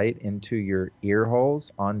frequency of light into your ear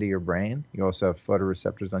holes onto your brain. You also have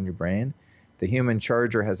photoreceptors on your brain. The Human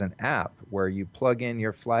Charger has an app where you plug in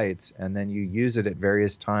your flights and then you use it at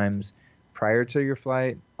various times prior to your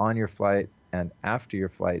flight, on your flight, and after your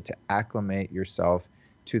flight to acclimate yourself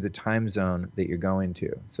to the time zone that you're going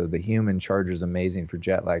to. So the Human Charger is amazing for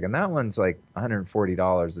jet lag. And that one's like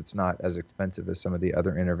 $140. It's not as expensive as some of the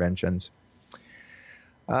other interventions.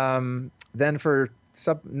 Then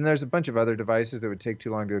there's a bunch of other devices that would take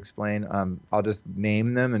too long to explain. I'll just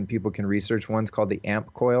name them and people can research. One's called the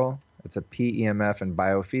AMP coil. It's a PEMF and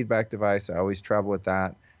biofeedback device. I always travel with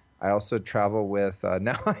that. I also travel with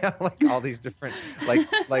now I have like all these different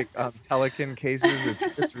like Pelican cases.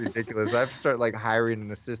 It's ridiculous. I've started like hiring an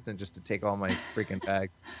assistant just to take all my freaking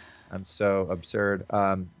bags. I'm so absurd.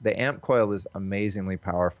 The AMP coil is amazingly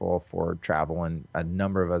powerful for travel and a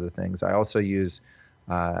number of other things. I also use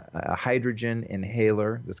a hydrogen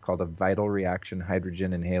inhaler that's called a Vital Reaction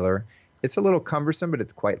hydrogen inhaler. It's a little cumbersome, but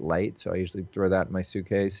it's quite light, so I usually throw that in my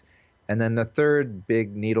suitcase. And then the third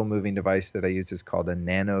big needle-moving device that I use is called a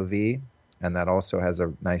Nano-V, and that also has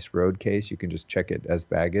a nice road case. You can just check it as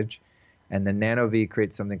baggage. And the Nano-V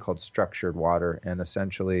creates something called structured water, and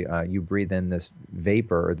essentially you breathe in this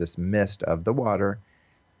vapor or this mist of the water,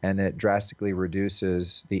 and it drastically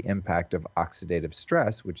reduces the impact of oxidative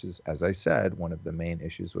stress, which is, as I said, one of the main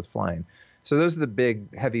issues with flying. So those are the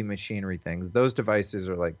big heavy machinery things. Those devices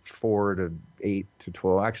are like $4,000 to $8,000 to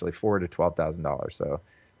 $12,000, actually $4,000 to $12,000. So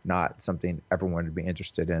not something everyone would be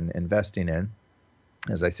interested in investing in.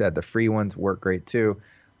 As I said, the free ones work great too.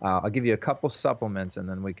 I'll give you a couple supplements and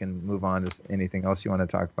then we can move on to anything else you want to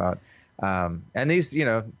talk about. And these,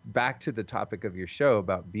 back to the topic of your show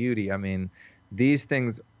about beauty. I mean, these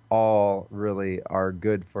things all really are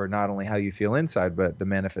good for not only how you feel inside, but the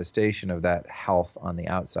manifestation of that health on the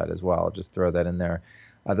outside as well. I'll just throw that in there.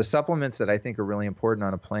 The supplements that I think are really important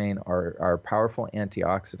on a plane are powerful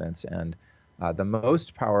antioxidants. And the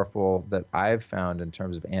most powerful that I've found in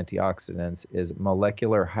terms of antioxidants is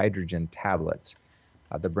molecular hydrogen tablets.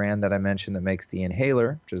 The brand that I mentioned that makes the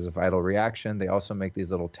inhaler, which is a Vital Reaction, they also make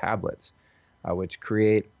these little tablets, which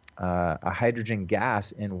create a hydrogen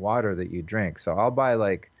gas in water that you drink. So I'll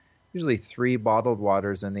buy usually 3 bottled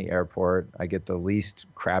waters in the airport. I get the least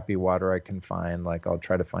crappy water I can find. Like I'll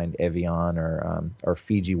try to find Evian or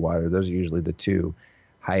Fiji water. Those are usually the 2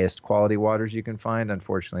 highest quality waters you can find.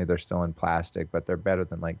 Unfortunately, they're still in plastic, but they're better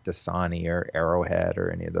than like Dasani or Arrowhead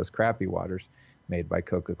or any of those crappy waters made by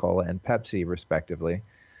Coca-Cola and Pepsi, respectively.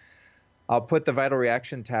 I'll put the Vital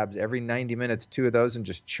Reaction tabs every 90 minutes, 2 of those, and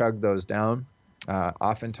just chug those down.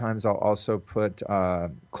 Oftentimes, I'll also put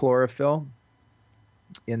chlorophyll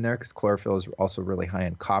in there because chlorophyll is also really high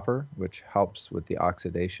in copper, which helps with the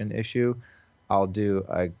oxidation issue. I'll do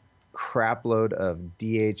a crap load of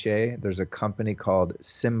DHA. There's a company called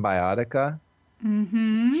Symbiotica,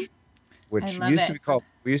 which used to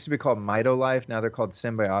be called Mitolife. Now they're called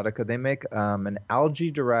Symbiotica. They make an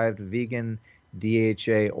algae-derived vegan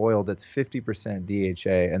DHA oil that's 50%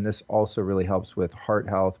 DHA, and this also really helps with heart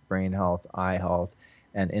health, brain health, eye health,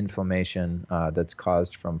 and inflammation that's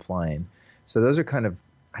caused from flying. So those are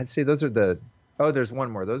I'd say those are there's one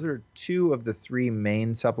more. Those are 2 of the 3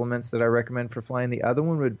 main supplements that I recommend for flying. The other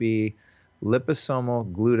one would be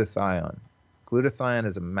liposomal glutathione. Glutathione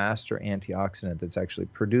is a master antioxidant that's actually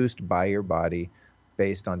produced by your body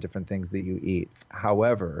based on different things that you eat.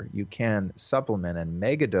 However, you can supplement and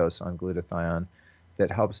megadose on glutathione that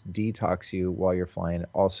helps detox you while you're flying,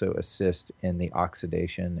 also assist in the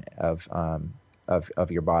oxidation of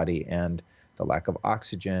your body and the lack of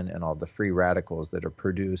oxygen and all the free radicals that are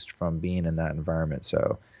produced from being in that environment.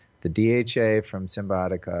 So the DHA from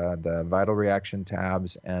Symbiotica, the Vital Reaction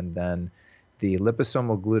tabs, and then the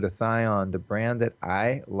liposomal glutathione, the brand that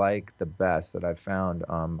I like the best that I've found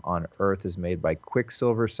on Earth is made by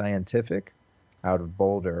Quicksilver Scientific out of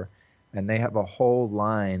Boulder. And they have a whole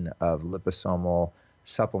line of liposomal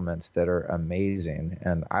supplements that are amazing.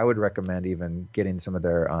 And I would recommend even getting some of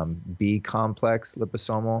their B complex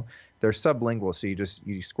liposomal. They're sublingual, so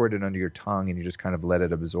you squirt it under your tongue and you just kind of let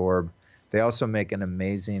it absorb. They also make an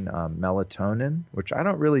amazing melatonin, which I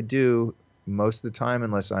don't really do most of the time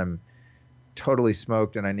unless I'm totally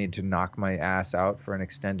smoked and I need to knock my ass out for an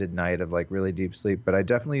extended night of like really deep sleep. But I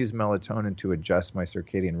definitely use melatonin to adjust my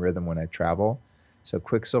circadian rhythm when I travel. So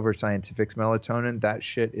Quicksilver Scientific's melatonin, that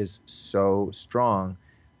shit is so strong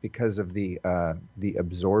because of the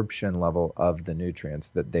absorption level of the nutrients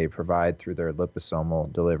that they provide through their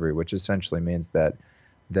liposomal delivery, which essentially means that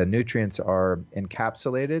the nutrients are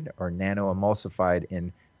encapsulated or nanoemulsified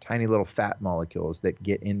in tiny little fat molecules that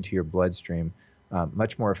get into your bloodstream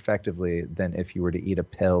much more effectively than if you were to eat a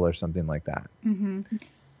pill or something like that. Mm-hmm.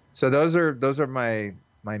 So those are my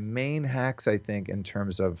main hacks, I think, in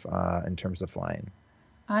terms of flying.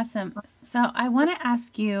 Awesome. So I want to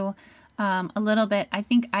ask you a little bit. I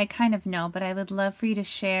think I kind of know, but I would love for you to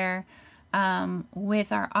share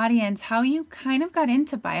with our audience how you kind of got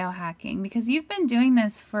into biohacking, because you've been doing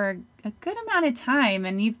this for a good amount of time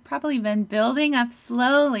and you've probably been building up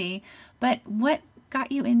slowly. But what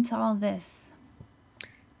got you into all this?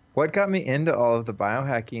 What got me into all of the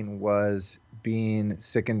biohacking was being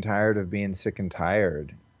sick and tired of being sick and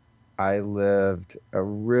tired. I lived a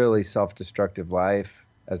really self-destructive life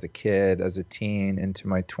as a kid, as a teen, into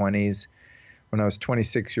my 20s. When I was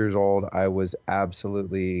 26 years old, I was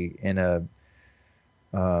absolutely in a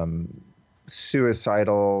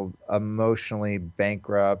suicidal, emotionally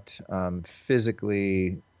bankrupt,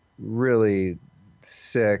 physically really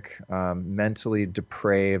sick, mentally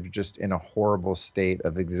depraved, just in a horrible state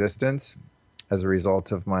of existence as a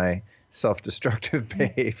result of my self-destructive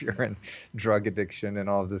behavior and drug addiction and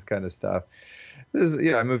all of this kind of stuff.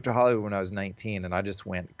 I moved to Hollywood when I was 19 and I just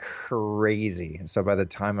went crazy. And so by the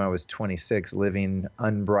time I was 26, living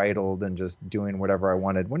unbridled and just doing whatever I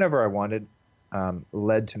wanted, whenever I wanted,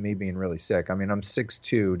 led to me being really sick. I mean, I'm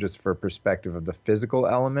 6'2", just for perspective of the physical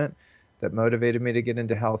element that motivated me to get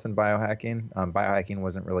into health and biohacking. Biohacking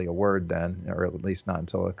wasn't really a word then, or at least not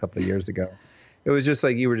until a couple of years ago. It was just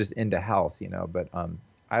like you were just into health, but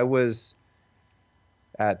I was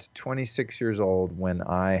at 26 years old when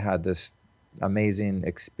I had this amazing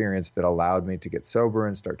experience that allowed me to get sober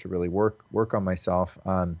and start to really work on myself.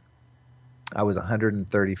 I was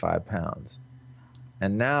 135 pounds.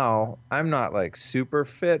 And now I'm not like super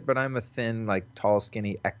fit, but I'm a thin, like tall,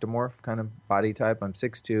 skinny ectomorph kind of body type. I'm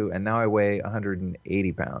 6'2", and now I weigh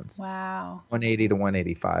 180 pounds. Wow. 180 to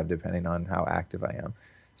 185, depending on how active I am.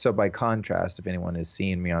 So by contrast, if anyone has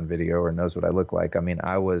seen me on video or knows what I look like, I mean,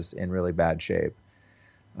 I was in really bad shape,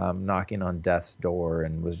 knocking on death's door,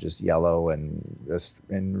 and was just yellow and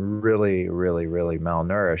really, really, really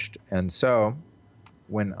malnourished. And so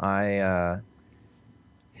when I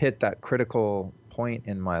hit that critical point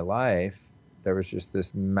in my life, there was just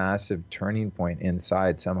this massive turning point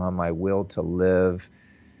inside. Somehow my will to live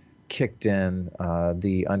kicked in,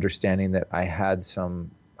 the understanding that I had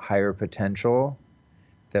some higher potential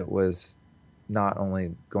that was not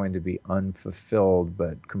only going to be unfulfilled,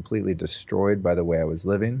 but completely destroyed by the way I was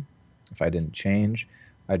living if I didn't change.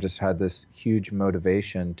 I just had this huge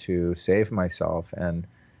motivation to save myself. And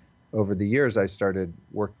over the years, I started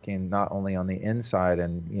working not only on the inside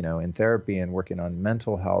and, in therapy and working on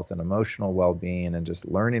mental health and emotional well-being and just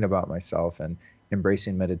learning about myself and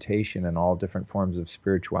embracing meditation and all different forms of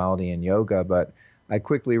spirituality and yoga. But I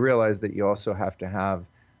quickly realized that you also have to have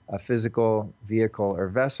a physical vehicle or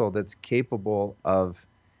vessel that's capable of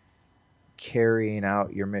carrying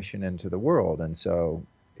out your mission into the world. And so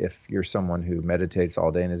if you're someone who meditates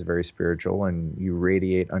all day and is very spiritual and you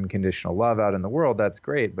radiate unconditional love out in the world, that's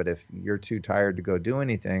great. But if you're too tired to go do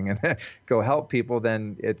anything and go help people,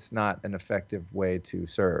 then it's not an effective way to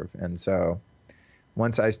serve. And so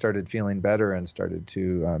once I started feeling better and started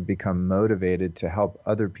to become motivated to help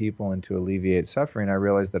other people and to alleviate suffering, I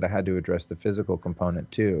realized that I had to address the physical component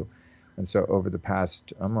too. And so over the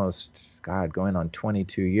past going on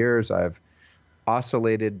 22 years, I've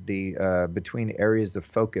oscillated between areas of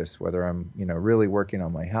focus, whether I'm, really working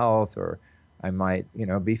on my health, or I might,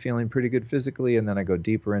 be feeling pretty good physically, and then I go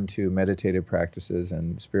deeper into meditative practices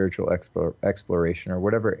and spiritual exploration, or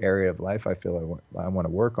whatever area of life I feel I want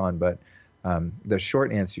to work on. But the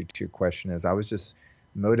short answer to your question is I was just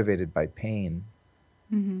motivated by pain.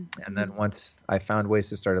 Mm-hmm. And then once I found ways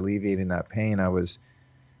to start alleviating that pain, I was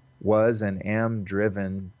and am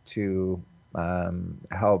driven to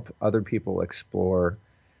help other people explore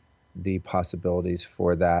the possibilities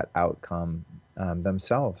for that outcome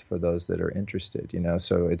themselves for those that are interested,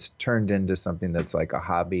 so it's turned into something that's like a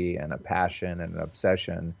hobby and a passion and an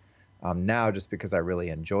obsession now, just because I really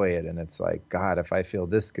enjoy it. And it's like, God, if I feel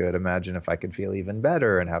this good, imagine if I could feel even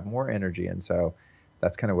better and have more energy. And so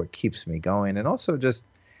that's kind of what keeps me going. And also just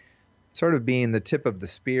sort of being the tip of the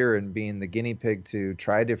spear and being the guinea pig to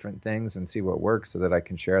try different things and see what works so that I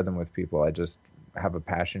can share them with people. I just have a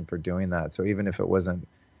passion for doing that. So even if it wasn't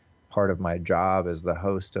part of my job as the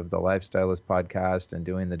host of the Lifestylist podcast and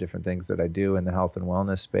doing the different things that I do in the health and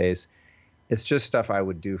wellness space, it's just stuff I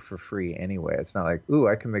would do for free anyway. It's not like, ooh,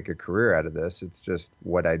 I can make a career out of this. It's just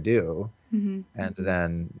what I do. Mm-hmm. And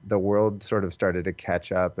then the world sort of started to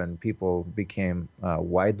catch up and people became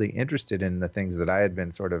widely interested in the things that I had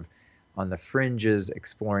been sort of on the fringes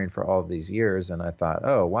exploring for all of these years. And I thought,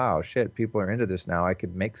 oh, wow, shit, people are into this now. I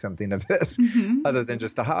could make something of this other than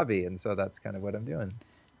just a hobby. And so that's kind of what I'm doing.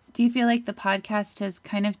 Do you feel like the podcast has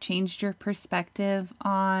kind of changed your perspective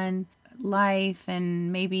on life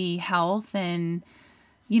and maybe health? And,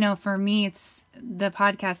 for me, the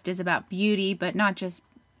podcast is about beauty, but not just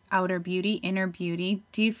outer beauty, inner beauty.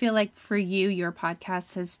 Do you feel like for you, your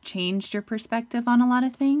podcast has changed your perspective on a lot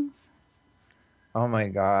of things? Oh my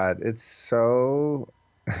God. It's so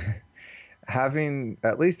having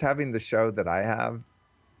the show that I have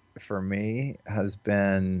for me has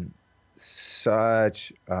been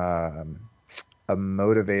such a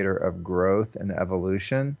motivator of growth and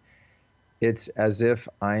evolution. It's as if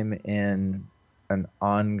I'm in an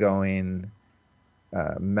ongoing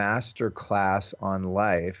master class on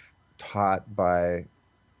life taught by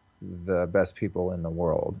the best people in the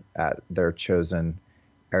world at their chosen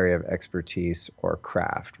area of expertise or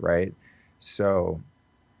craft, right? So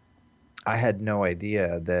I had no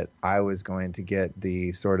idea that I was going to get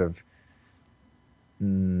the sort of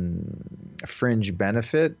fringe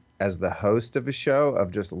benefit as the host of a show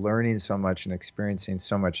of just learning so much and experiencing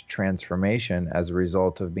so much transformation as a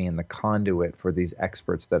result of being the conduit for these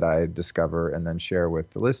experts that I discover and then share with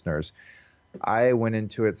the listeners. I went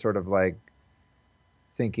into it sort of like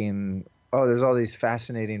thinking, oh, there's all these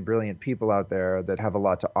fascinating, brilliant people out there that have a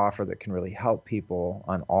lot to offer that can really help people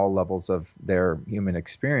on all levels of their human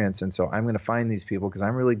experience. And so I'm going to find these people because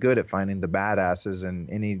I'm really good at finding the badasses in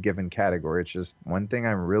any given category. It's just one thing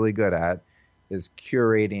I'm really good at is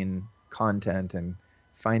curating content and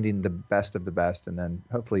finding the best of the best and then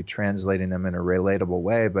hopefully translating them in a relatable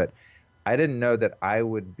way. But I didn't know that I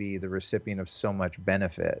would be the recipient of so much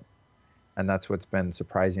benefit. And that's what's been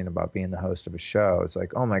surprising about being the host of a show. It's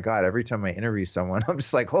like, oh my God, every time I interview someone, I'm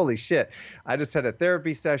just like, holy shit, I just had a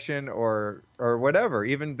therapy session or whatever.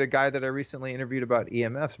 Even the guy that I recently interviewed about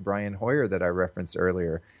EMFs, Brian Hoyer, that I referenced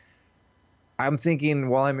earlier, I'm thinking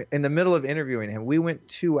while I'm in the middle of interviewing him, we went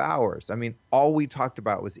 2 hours. I mean, all we talked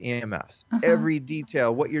about was EMFs, every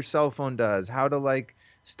detail, what your cell phone does, how to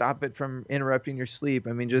stop it from interrupting your sleep.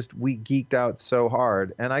 I mean, we geeked out so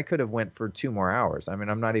hard, and I could have went for 2 more hours. I mean,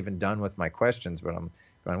 I'm not even done with my questions, but I'm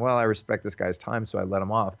going, well, I respect this guy's time, so I let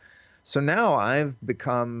him off. So now I've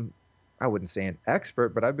become, I wouldn't say an expert,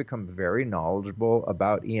 but I've become very knowledgeable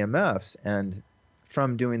about EMFs. And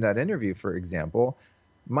from doing that interview, for example,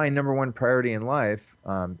 my number one priority in life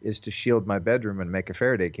is to shield my bedroom and make a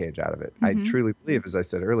Faraday cage out of it. I truly believe, as I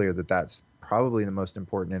said earlier, that that's probably the most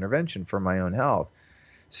important intervention for my own health.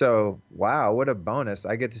 So, wow, what a bonus.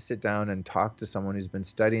 I get to sit down and talk to someone who's been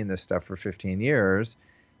studying this stuff for 15 years,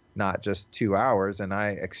 not just 2 hours. And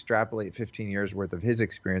I extrapolate 15 years worth of his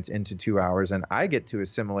experience into 2 hours. And I get to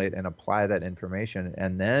assimilate and apply that information.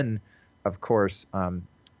 And then, of course,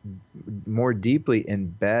 more deeply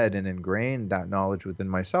embed and ingrain that knowledge within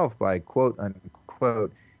myself by quote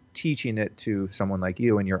unquote teaching it to someone like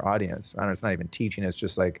you and your audience. I don't know, it's not even teaching, it's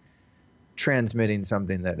just like transmitting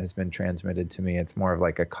something that has been transmitted to me. It's more of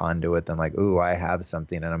like a conduit than like, ooh, I have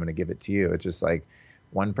something and I'm going to give it to you. It's just like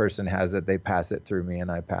one person has it, they pass it through me and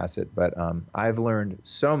I pass it. But I've learned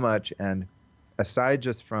so much. And aside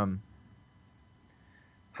just from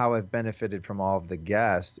how I've benefited from all of the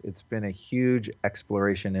guests, it's been a huge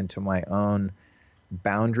exploration into my own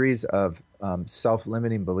boundaries of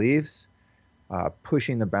self-limiting beliefs,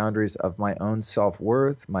 pushing the boundaries of my own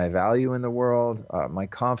self-worth, my value in the world, my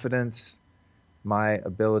confidence, my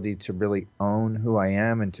ability to really own who I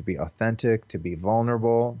am and to be authentic, to be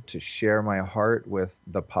vulnerable, to share my heart with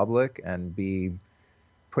the public and be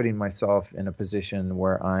putting myself in a position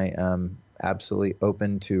where I am absolutely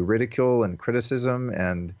open to ridicule and criticism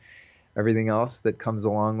and everything else that comes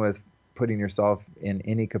along with putting yourself in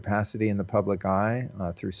any capacity in the public eye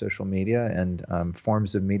through social media and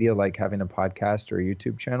forms of media like having a podcast or a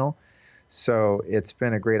YouTube channel. So it's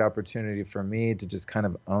been a great opportunity for me to just kind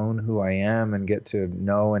of own who I am and get to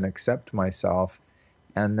know and accept myself,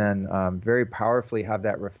 and then very powerfully have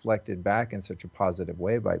that reflected back in such a positive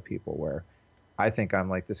way by people, where I think I'm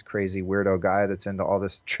like this crazy weirdo guy that's into all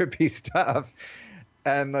this trippy stuff,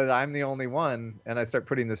 and that I'm the only one. And I start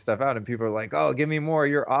putting this stuff out, and people are like, "Oh, give me more!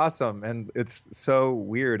 You're awesome!" And it's so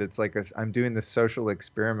weird. It's like I'm doing this social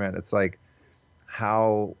experiment. It's like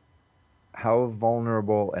how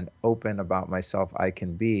vulnerable and open about myself I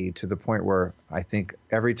can be, to the point where I think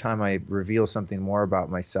every time I reveal something more about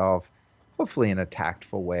myself, hopefully in a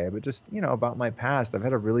tactful way, but just, about my past, I've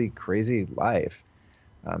had a really crazy life.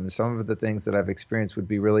 Some of the things that I've experienced would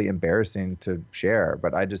be really embarrassing to share,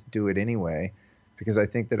 but I just do it anyway, because I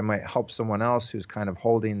think that it might help someone else who's kind of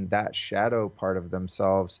holding that shadow part of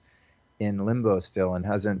themselves in limbo still and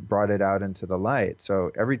hasn't brought it out into the light.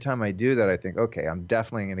 So every time I do that, I think, okay, I'm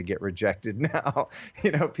definitely going to get rejected now.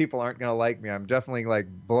 People aren't going to like me. I'm definitely like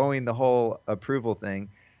blowing the whole approval thing.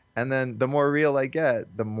 And then the more real I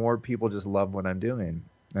get, the more people just love what I'm doing.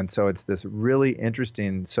 And so it's this really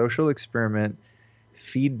interesting social experiment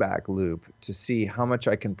feedback loop to see how much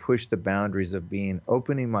I can push the boundaries of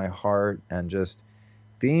opening my heart and just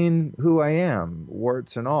being who I am,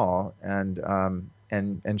 warts and all, and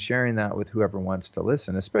sharing that with whoever wants to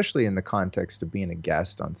listen, especially in the context of being a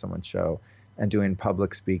guest on someone's show and doing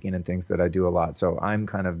public speaking and things that I do a lot. So I'm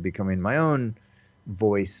kind of becoming my own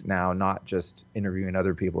voice now, not just interviewing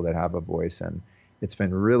other people that have a voice. And it's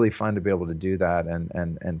been really fun to be able to do that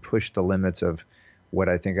and push the limits of what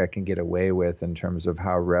I think I can get away with in terms of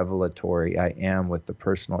how revelatory I am with the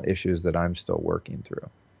personal issues that I'm still working through.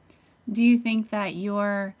 Do you think that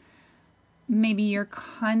maybe your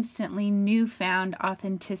constantly newfound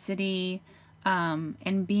authenticity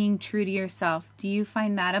and being true to yourself, do you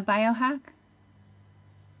find that a biohack?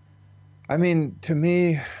 I mean, to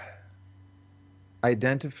me,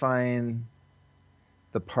 identifying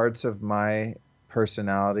the parts of my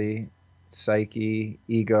personality, psyche,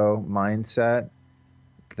 ego, mindset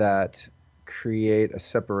that create a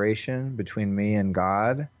separation between me and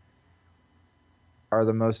God are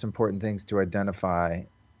the most important things to identify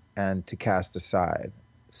and to cast aside.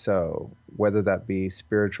 So whether that be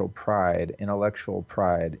spiritual pride, intellectual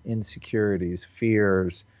pride, insecurities,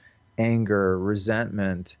 fears, anger,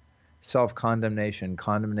 resentment, self-condemnation,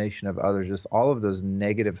 condemnation of others, just all of those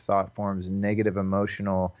negative thought forms, negative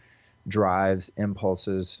emotional drives,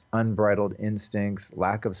 impulses, unbridled instincts,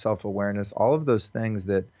 lack of self-awareness, all of those things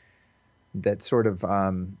that sort of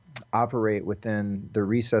operate within the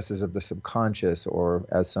recesses of the subconscious, or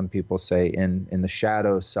as some people say, in the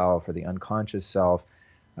shadow self or the unconscious self.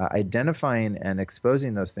 Identifying and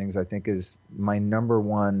exposing those things, I think, is my number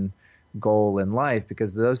one goal in life,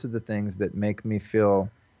 because those are the things that make me feel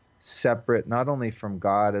separate, not only from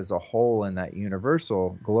God as a whole in that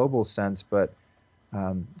universal global sense, but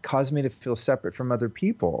cause me to feel separate from other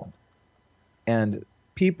people. And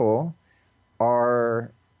people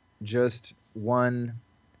are just one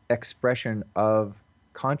expression of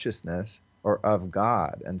consciousness or of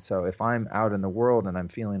God. And so if I'm out in the world and I'm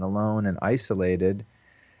feeling alone and isolated,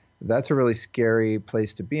 that's a really scary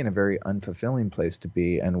place to be and a very unfulfilling place to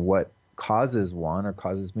be. And what causes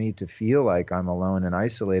me to feel like I'm alone and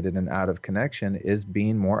isolated and out of connection is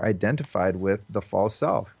being more identified with the false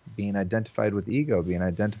self, being identified with ego, being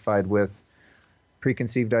identified with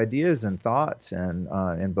preconceived ideas and thoughts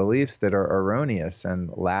and beliefs that are erroneous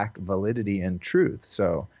and lack validity and truth.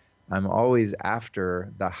 So I'm always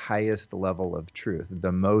after the highest level of truth,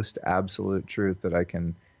 the most absolute truth that I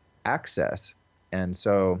can access. And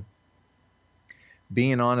so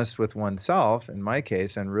being honest with oneself, in my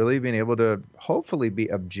case, and really being able to hopefully be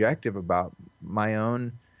objective about my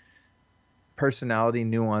own personality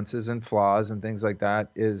nuances and flaws and things like that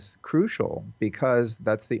is crucial, because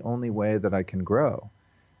that's the only way that I can grow.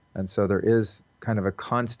 And so there is kind of a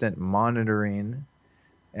constant monitoring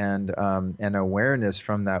and awareness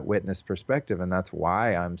from that witness perspective. And that's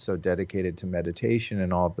why I'm so dedicated to meditation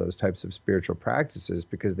and all of those types of spiritual practices,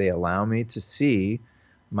 because they allow me to see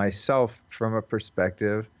myself from a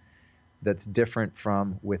perspective that's different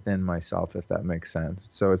from within myself, if that makes sense.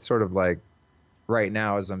 So it's sort of like right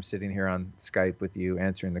now, as I'm sitting here on Skype with you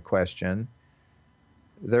answering the question,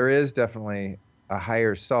 there is definitely a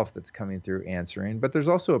higher self that's coming through answering, but there's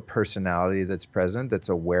also a personality that's present, that's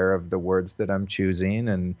aware of the words that I'm choosing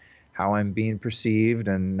and how I'm being perceived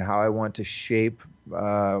and how I want to shape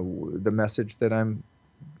the message that I'm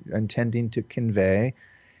intending to convey.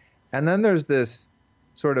 And then there's this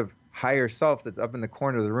sort of higher self that's up in the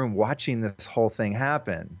corner of the room watching this whole thing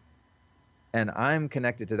happen. And I'm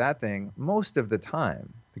connected to that thing most of the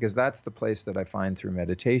time because that's the place that I find through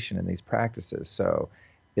meditation and these practices. So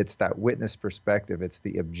it's that witness perspective. It's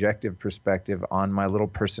the objective perspective on my little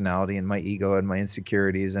personality and my ego and my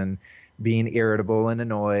insecurities and being irritable and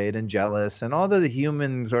annoyed and jealous and all the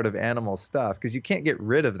human sort of animal stuff, because you can't get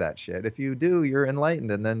rid of that shit. If you do, you're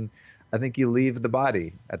enlightened. And then I think you leave the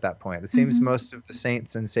body at that point. It seems most of the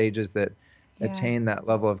saints and sages that attain that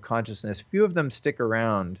level of consciousness, few of them stick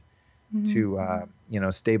around to,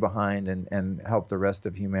 stay behind and help the rest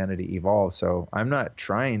of humanity evolve. So I'm not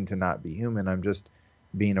trying to not be human. I'm just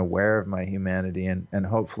being aware of my humanity and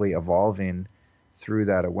hopefully evolving through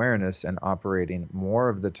that awareness and operating more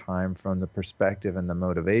of the time from the perspective and the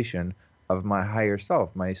motivation of my higher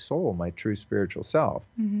self, my soul, my true spiritual self.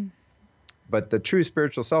 But the true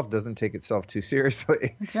spiritual self doesn't take itself too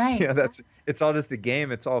seriously. That's right. It's all just a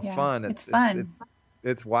game. It's all fun. It's fun.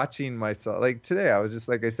 It's watching myself. Like today, I was just,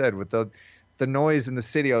 like I said, with the noise in the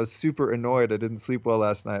city, I was super annoyed. I didn't sleep well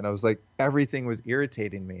last night. And I was like, everything was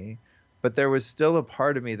irritating me. But there was still a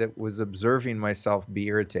part of me that was observing myself be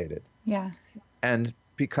irritated. Yeah. And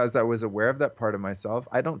because I was aware of that part of myself,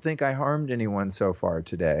 I don't think I harmed anyone so far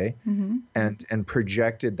today, and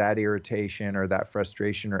projected that irritation or that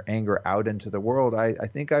frustration or anger out into the world. I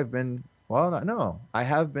think I've been, I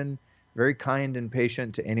have been very kind and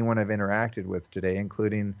patient to anyone I've interacted with today,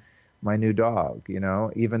 including my new dog,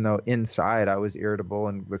 even though inside I was irritable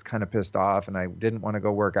and was kind of pissed off and I didn't want to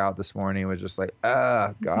go work out this morning. It was just like,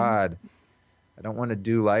 God, I don't want to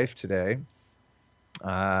do life today.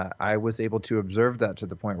 I was able to observe that to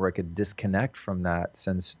the point where I could disconnect from that,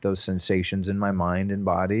 those sensations in my mind and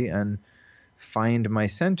body, and find my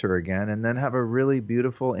center again, and then have a really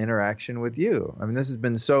beautiful interaction with you. I mean, this has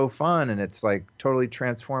been so fun, and it's like totally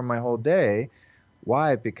transformed my whole day.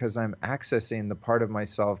 Why? Because I'm accessing the part of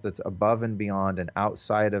myself that's above and beyond and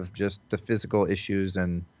outside of just the physical issues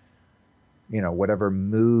and whatever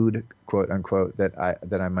mood, quote unquote, that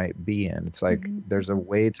I might be in. It's like there's a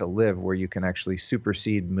way to live where you can actually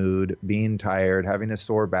supersede mood, being tired, having a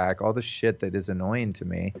sore back, all the shit that is annoying to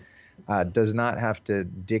me, does not have to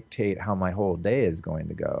dictate how my whole day is going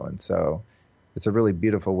to go. And so it's a really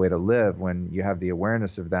beautiful way to live when you have the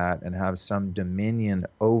awareness of that and have some dominion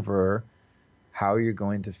over how you're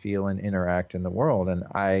going to feel and interact in the world. And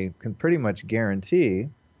I can pretty much guarantee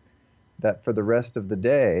that for the rest of the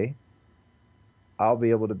day, I'll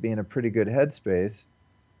be able to be in a pretty good headspace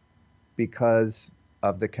because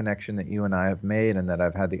of the connection that you and I have made, and that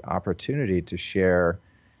I've had the opportunity to share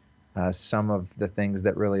some of the things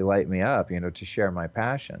that really light me up, to share my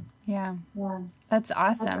passion. Yeah. That's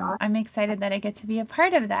awesome. I'm excited that I get to be a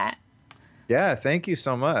part of that. Yeah. Thank you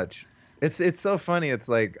so much. It's so funny. It's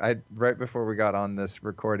like right before we got on this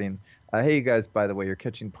recording, hey, you guys, by the way, you're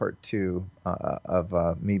catching part 2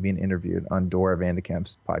 of me being interviewed on Dora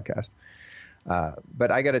Vandekamp's podcast.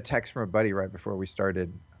 But I got a text from a buddy right before we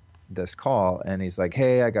started this call, and he's like,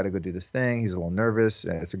 hey, I got to go do this thing. He's a little nervous.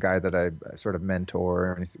 It's a guy that I sort of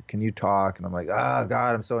mentor, and he said, can you talk? And I'm like, oh,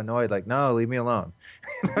 God, I'm so annoyed. Like, no, leave me alone.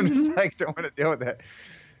 I'm just like, don't want to deal with that,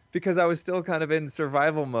 because I was still kind of in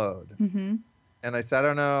survival mode. And I said, I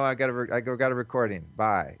don't know, I got a recording.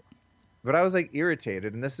 Bye. But I was like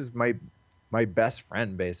irritated, and this is my best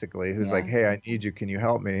friend basically, who's like, hey, I need you. Can you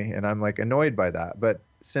help me? And I'm like annoyed by that. But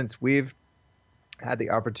since we've had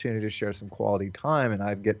the opportunity to share some quality time, and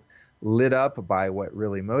I get lit up by what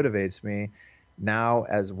really motivates me. Now,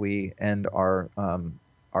 as we end our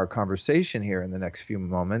conversation here in the next few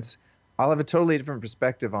moments, I'll have a totally different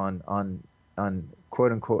perspective on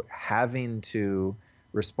quote unquote having to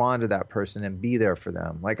respond to that person and be there for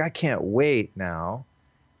them. Like, I can't wait now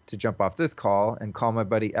to jump off this call and call my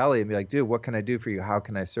buddy Ellie and be like, dude, what can I do for you? How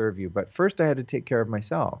can I serve you? But first I had to take care of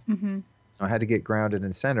myself. I had to get grounded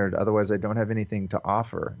and centered. Otherwise, I don't have anything to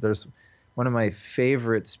offer. There's one of my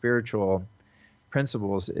favorite spiritual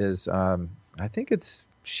principles is, I think it's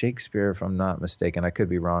Shakespeare, if I'm not mistaken. I could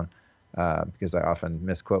be wrong because I often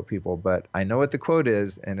misquote people. But I know what the quote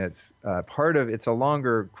is, and it's it's a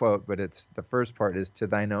longer quote, but the first part is, to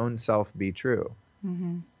thine own self be true.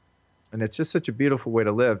 And it's just such a beautiful way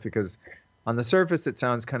to live, because on the surface, it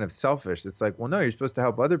sounds kind of selfish. It's like, well, no, you're supposed to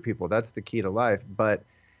help other people. That's the key to life. But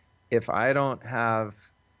if I don't have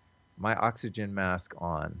my oxygen mask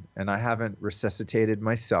on, and I haven't resuscitated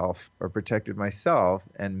myself or protected myself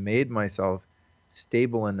and made myself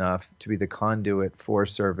stable enough to be the conduit for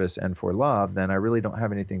service and for love, then I really don't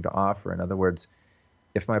have anything to offer. In other words,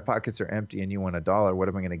 if my pockets are empty and you want $1, what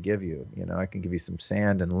am I going to give you? I can give you some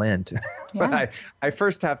sand and lint, but I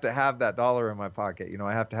first have to have that $1 in my pocket.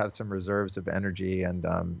 I have to have some reserves of energy and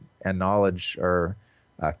knowledge or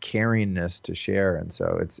caringness to share. And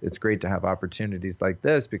so it's great to have opportunities like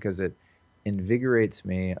this because it invigorates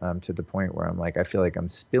me to the point where I'm like, I feel like I'm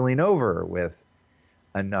spilling over with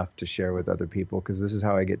enough to share with other people because this is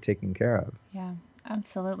how I get taken care of. Yeah,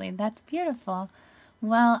 absolutely. That's beautiful.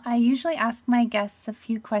 Well, I usually ask my guests a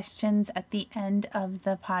few questions at the end of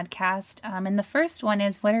the podcast. And the first one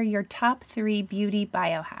is, what are your top 3 beauty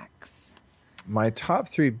biohacks? My top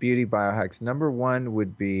 3 beauty biohacks. Number 1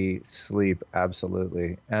 would be sleep.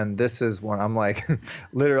 Absolutely. And this is one I'm like,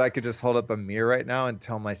 literally, I could just hold up a mirror right now and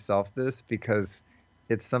tell myself this because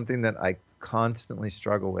it's something that I constantly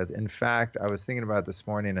struggle with. In fact, I was thinking about it this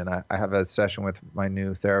morning and I have a session with my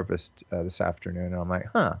new therapist this afternoon. And I'm like,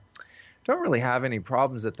 don't really have any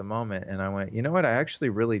problems at the moment. And I went, you know what I actually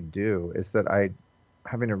really do is that I'm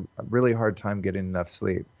having a really hard time getting enough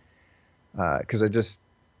sleep because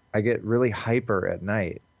I get really hyper at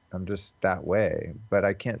night. I'm just that way, but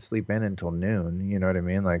I can't sleep in until noon. You know what I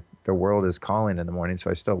mean? Like the world is calling in the morning. So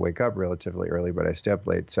I still wake up relatively early, but I stay up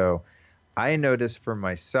late. So I notice for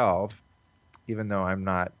myself, even though I'm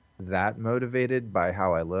not that motivated by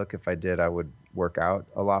how I look, if I did, I would work out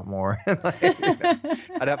a lot more.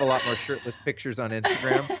 I'd have a lot more shirtless pictures on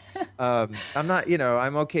Instagram. I'm not,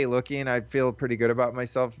 I'm okay looking. I feel pretty good about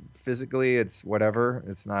myself physically. It's whatever.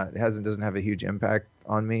 Doesn't have a huge impact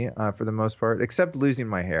on me for the most part, except losing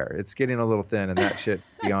my hair. It's getting a little thin, and that shit,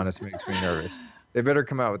 to be honest, makes me nervous. They better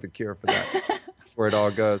come out with a cure for that before it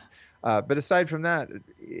all goes. But aside from that,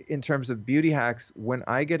 in terms of beauty hacks, when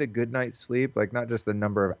I get a good night's sleep, like not just the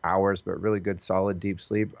number of hours, but really good, solid, deep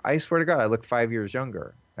sleep, I swear to God, I look 5 years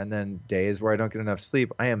younger. And then days where I don't get enough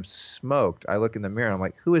sleep, I am smoked. I look in the mirror and I'm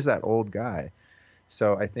like, who is that old guy?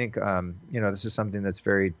 So I think, this is something that's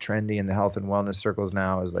very trendy in the health and wellness circles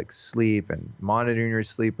now is like sleep and monitoring your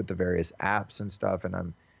sleep with the various apps and stuff. And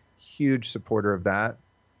I'm a huge supporter of that.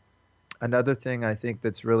 Another thing I think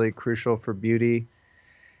that's really crucial for beauty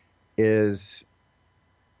is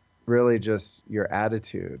really just your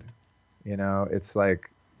attitude. It's like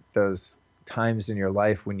those times in your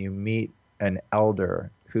life when you meet an elder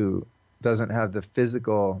who doesn't have the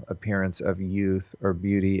physical appearance of youth or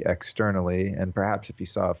beauty externally. And perhaps if you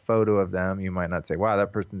saw a photo of them, you might not say, wow,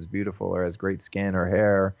 that person's beautiful or has great skin or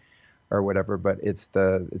hair or whatever, but it's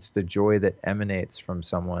the joy that emanates from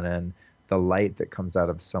someone and the light that comes out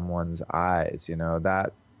of someone's eyes.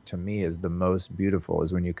 That to me is the most beautiful,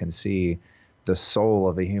 is when you can see the soul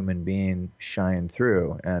of a human being shine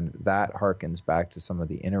through. And that harkens back to some of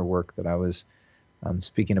the inner work that I was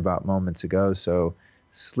speaking about moments ago. So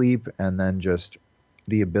sleep, and then just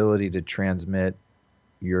the ability to transmit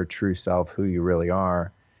your true self, who you really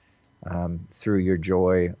are, through your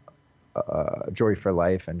joy for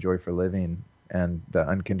life and joy for living, and the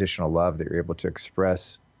unconditional love that you're able to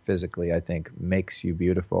express physically, I think makes you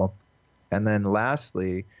beautiful. And then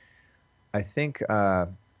lastly, I think,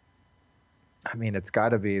 it's got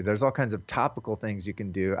to be, there's all kinds of topical things you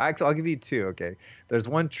can do. Actually, I'll give you 2. Okay. There's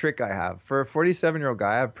one trick I have. For a 47-year-old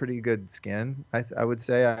guy, I have pretty good skin. I would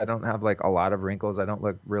say I don't have like a lot of wrinkles. I don't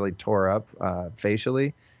look really tore up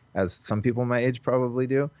facially, as some people my age probably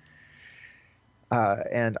do.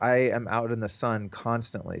 And I am out in the sun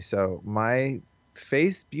constantly. So my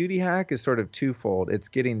face beauty hack is sort of twofold. It's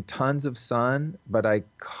getting tons of sun, but I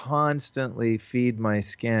constantly feed my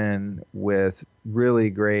skin with really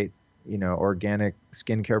great, organic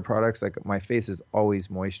skincare products. Like my face is always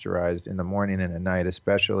moisturized in the morning and at night,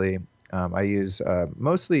 especially. I use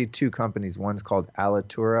mostly 2 companies. One's called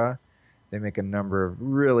Alitura. They make a number of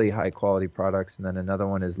really high quality products. And then another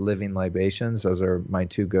one is Living Libations. Those are my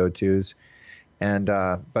 2 go-tos. And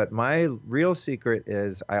but my real secret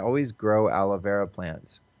is I always grow aloe vera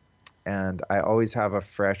plants, and I always have a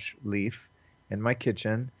fresh leaf in my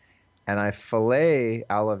kitchen, and I fillet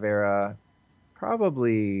aloe vera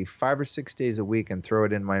probably 5 or 6 days a week and throw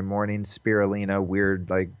it in my morning spirulina, weird,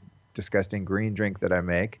 like disgusting green drink that I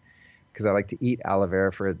make, because I like to eat aloe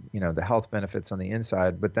vera for, the health benefits on the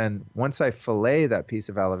inside. But then once I fillet that piece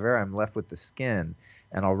of aloe vera, I'm left with the skin.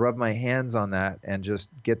 And I'll rub my hands on that and just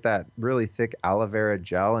get that really thick aloe vera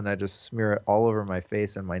gel, and I just smear it all over my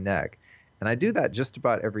face and my neck. And I do that just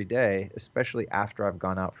about every day, especially after I've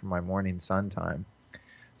gone out for my morning sun time.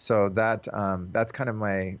 So that's kind of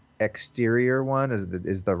my exterior one is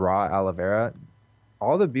the raw aloe vera.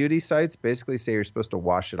 All the beauty sites basically say you're supposed to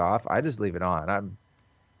wash it off. I just leave it on.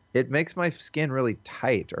 It makes my skin really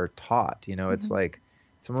tight or taut. Mm-hmm.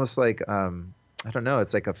 It's almost like I don't know,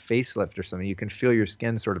 it's like a facelift or something. You can feel your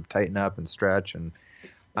skin sort of tighten up and stretch, and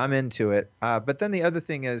I'm into it. But then the other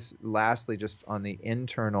thing is, lastly, just on the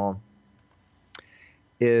internal,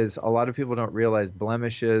 is a lot of people don't realize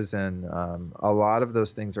blemishes, and a lot of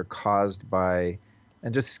those things are caused by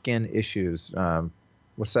and just skin issues.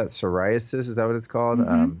 What's that? Psoriasis? Is that what it's called?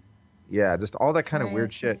 Mm-hmm. Yeah, just all that kind of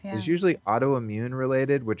weird shit Psoriasis, yeah. is usually autoimmune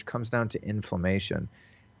related, which comes down to inflammation.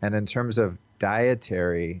 And in terms of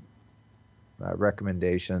dietary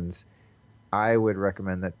recommendations, I would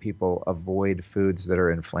recommend that people avoid foods that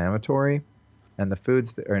are inflammatory and the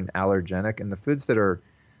foods that are allergenic, and the foods that are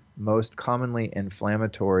most commonly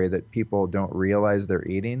inflammatory that people don't realize they're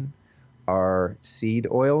eating are seed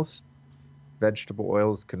oils, vegetable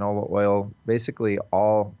oils, canola oil. Basically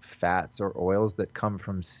all fats or oils that come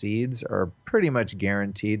from seeds are pretty much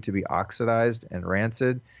guaranteed to be oxidized and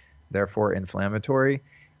rancid, therefore inflammatory.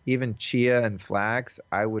 Even chia and flax,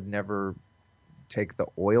 I would never take the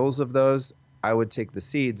oils of those. I would take the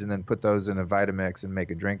seeds and then put those in a Vitamix and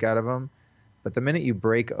make a drink out of them. But the minute you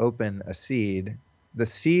break open a seed, the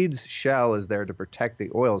seed's shell is there to protect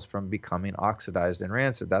the oils from becoming oxidized and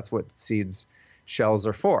rancid. That's what seeds' shells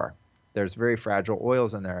are for. There's very fragile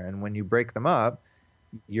oils in there. And when you break them up,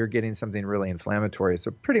 you're getting something really inflammatory.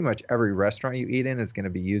 So pretty much every restaurant you eat in is going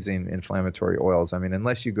to be using inflammatory oils. I mean,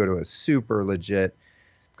 unless you go to a super legit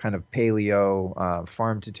kind of paleo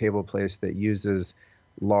farm-to-table place that uses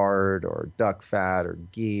lard or duck fat or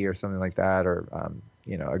ghee or something like that, or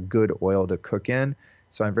a good oil to cook in.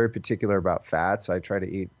 So I'm very particular about fats. I try to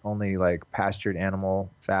eat only like pastured animal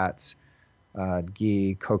fats,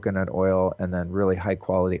 ghee, coconut oil, and then really high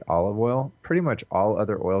quality olive oil. Pretty much all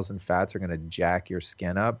other oils and fats are going to jack your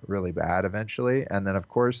skin up really bad eventually. And then of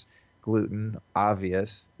course, gluten,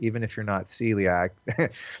 obvious, even if you're not celiac.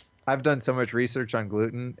 I've done so much research on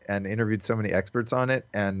gluten and interviewed so many experts on it,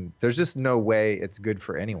 and there's just no way it's good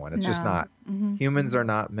for anyone. It's just not. Mm-hmm. Humans are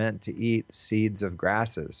not meant to eat seeds of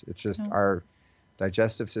grasses. It's just our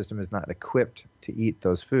digestive system is not equipped to eat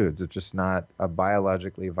those foods. It's just not a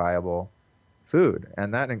biologically viable food.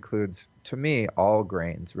 And that includes, to me, all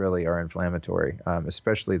grains really are inflammatory,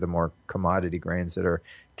 especially the more commodity grains that are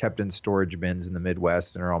kept in storage bins in the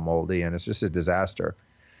Midwest and are all moldy, and it's just a disaster.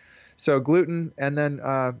 So gluten, and then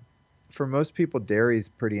for most people, dairy is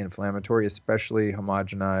pretty inflammatory, especially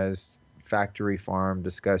homogenized, factory farm,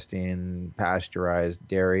 disgusting, pasteurized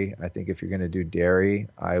dairy. I think if you're going to do dairy,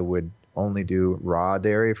 I would only do raw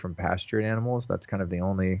dairy from pastured animals. That's kind of the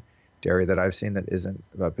only dairy that I've seen that isn't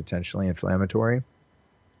potentially inflammatory.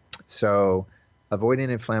 So avoiding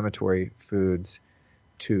inflammatory foods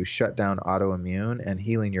to shut down autoimmune and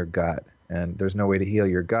healing your gut. And there's no way to heal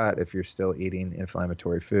your gut if you're still eating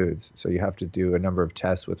inflammatory foods. So you have to do a number of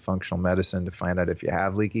tests with functional medicine to find out if you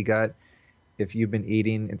have leaky gut. If you've been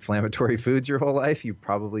eating inflammatory foods your whole life, you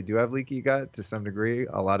probably do have leaky gut to some degree.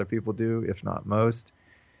 A lot of people do, if not most.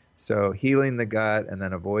 So healing the gut and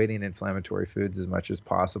then avoiding inflammatory foods as much as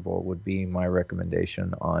possible would be my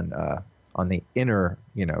recommendation on the inner,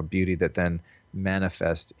 beauty that then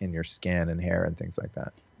manifests in your skin and hair and things like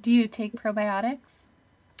that. Do you take probiotics?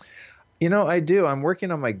 I do. I'm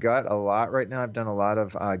working on my gut a lot right now. I've done a lot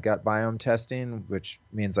of gut biome testing, which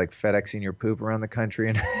means like FedExing your poop around the country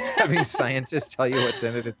and having scientists tell you what's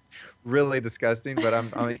in it. It's really disgusting, but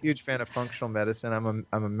I'm a huge fan of functional medicine. I'm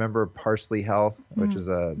a member of Parsley Health, which is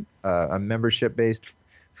a membership-based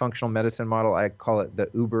functional medicine model. I call it the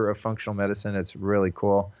Uber of functional medicine. It's really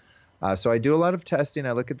cool. So I do a lot of testing.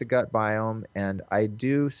 I look at the gut biome, and I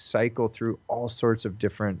do cycle through all sorts of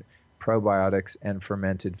different probiotics and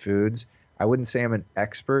fermented foods. I wouldn't say I'm an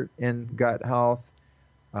expert in gut health,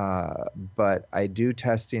 but I do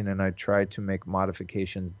testing and I try to make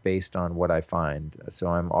modifications based on what I find. So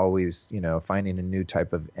I'm always, finding a new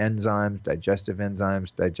type of enzymes,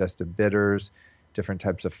 digestive bitters, different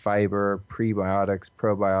types of fiber, prebiotics,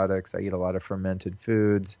 probiotics. I eat a lot of fermented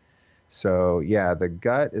foods. So yeah, the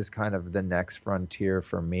gut is kind of the next frontier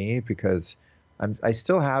for me because I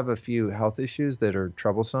still have a few health issues that are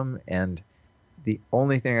troublesome, and the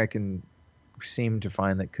only thing I can seem to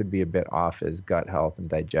find that could be a bit off is gut health and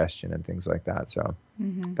digestion and things like that. So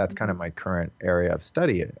that's kind of my current area of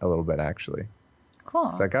study a little bit, actually.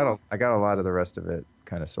 Cool. So I got a lot of the rest of it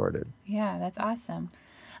kind of sorted. Yeah, that's awesome.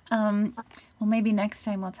 Well, maybe next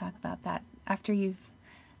time we'll talk about that after you've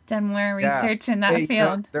done more research in that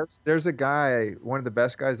field. There's a guy, one of the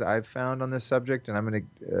best guys I've found on this subject, and I'm going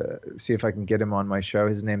to see if I can get him on my show.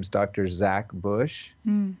 His name's Dr. Zach Bush.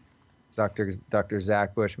 Dr.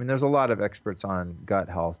 Zach Bush. I mean, there's a lot of experts on gut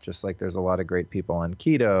health, just like there's a lot of great people on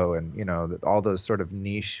keto and, all those sort of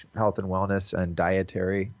niche health and wellness and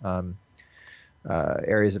dietary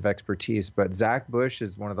areas of expertise. But Zach Bush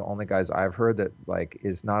is one of the only guys I've heard that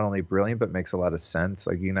is not only brilliant, but makes a lot of sense.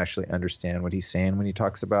 Like you can actually understand what he's saying when he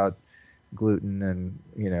talks about gluten and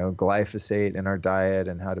glyphosate in our diet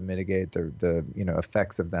and how to mitigate the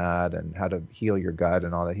effects of that and how to heal your gut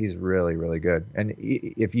and all that. He's really, really good. And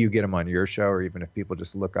if you get him on your show, or even if people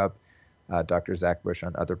just look up Dr. Zach Bush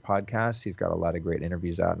on other podcasts, he's got a lot of great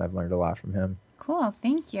interviews out, and I've learned a lot from him. Cool.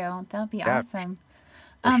 Thank you. That'll be awesome.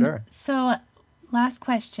 For sure. So last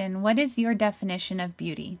question, what is your definition of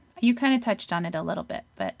beauty? You kind of touched on it a little bit,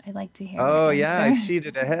 but I'd like to hear. Oh, yeah, I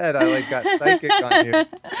cheated ahead. I got psychic on you.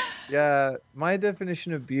 Yeah, my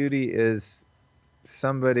definition of beauty is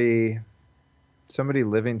somebody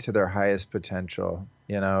living to their highest potential,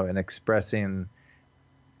 and expressing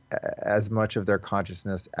as much of their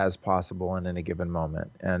consciousness as possible in any given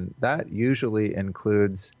moment. And that usually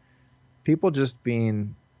includes people just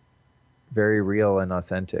being very real and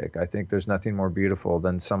authentic. I think there's nothing more beautiful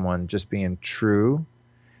than someone just being true.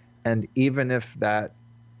 And even if that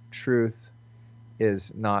truth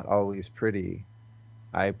is not always pretty,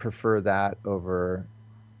 I prefer that over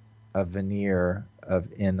a veneer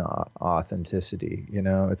of inauthenticity.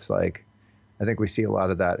 It's like, I think we see a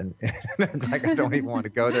lot of that. And like, I don't even want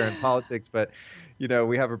to go there in politics, but,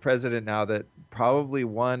 we have a president now that probably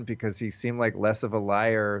won because he seemed like less of a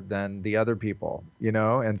liar than the other people,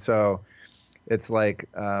 And so it's like,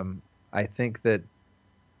 I think that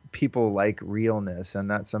people like realness,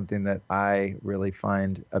 and that's something that I really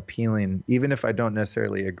find appealing. Even if I don't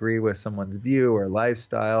necessarily agree with someone's view or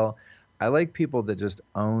lifestyle, I like people that just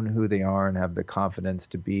own who they are and have the confidence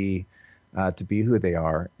to be who they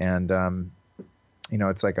are. And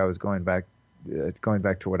it's like I was going back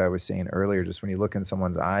to what I was saying earlier. Just when you look in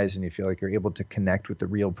someone's eyes and you feel like you're able to connect with the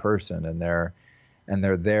real person, and they're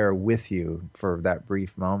there with you for that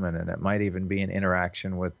brief moment. And it might even be an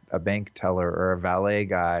interaction with a bank teller or a valet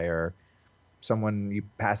guy or someone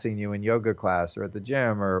passing you in yoga class or at the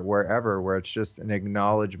gym or wherever, where it's just an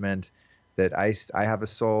acknowledgement that I have a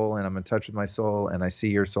soul and I'm in touch with my soul, and I see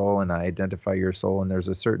your soul and I identify your soul. And there's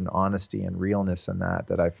a certain honesty and realness in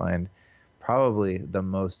that I find probably the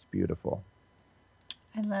most beautiful.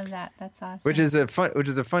 I love that. That's awesome. Which is a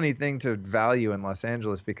funny thing to value in Los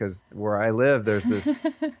Angeles, because where I live, there's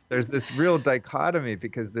this real dichotomy,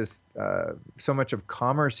 because this so much of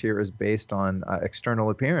commerce here is based on external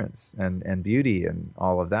appearance and beauty and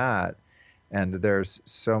all of that, and there's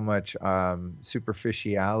so much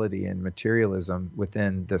superficiality and materialism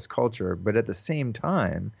within this culture. But at the same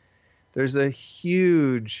time, there's a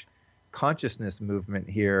huge consciousness movement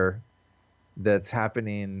here that's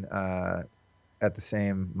happening at the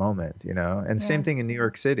same moment, and same thing in New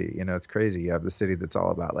York City. It's crazy. You have the city that's all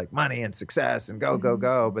about like money and success and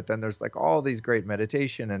go, but then there's like all these great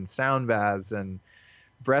meditation and sound baths and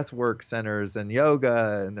breath work centers and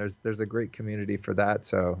yoga, and there's a great community for that.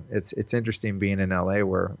 So it's interesting being in LA,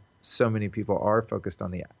 where so many people are focused on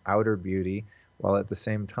the outer beauty, while at the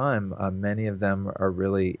same time, many of them are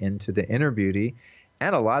really into the inner beauty.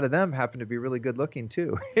 And a lot of them happen to be really good looking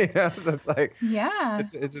too. So it's like,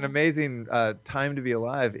 it's an amazing time to be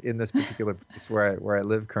alive in this particular place where I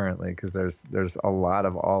live currently, because there's a lot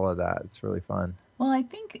of all of that. It's really fun. Well, I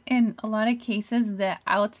think in a lot of cases, the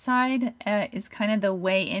outside is kind of the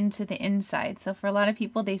way into the inside. So for a lot of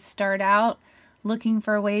people, they start out looking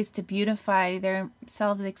for ways to beautify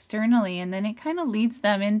themselves externally, and then it kind of leads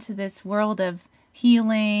them into this world of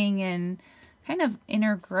healing and kind of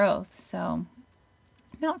inner growth. So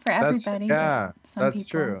not for everybody. That's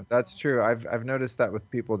true. That's true. I've noticed that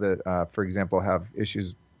with people that, for example, have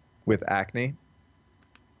issues with acne,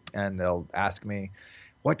 and they'll ask me,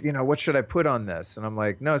 what should I put on this? And I'm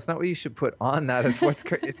like, no, it's not what you should put on that. It's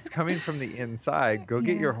it's coming from the inside. Go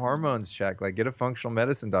get your hormones checked. Like, get a functional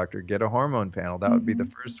medicine doctor, get a hormone panel. That would be the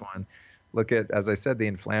first one. Look at, as I said, the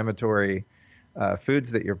inflammatory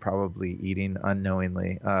foods that you're probably eating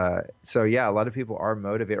unknowingly. So yeah, a lot of people are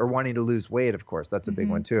motivated or wanting to lose weight. Of course, that's a big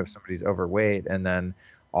one too. If somebody's overweight and then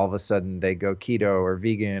all of a sudden they go keto or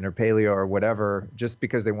vegan or paleo or whatever, just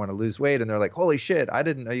because they want to lose weight, and they're like, holy shit, I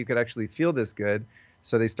didn't know you could actually feel this good.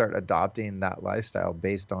 So they start adopting that lifestyle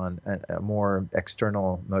based on a more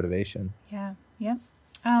external motivation. Yeah. Yep.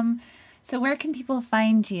 So where can people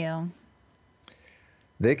find you?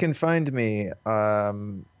 They can find me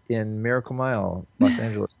in Miracle Mile, Los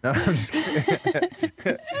Angeles. No, I'm just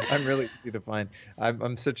kidding. I'm really easy to find.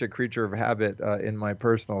 I'm such a creature of habit in my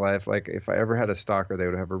personal life. Like, if I ever had a stalker, they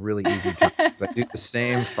would have a really easy time, because I do the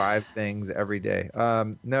same 5 things every day.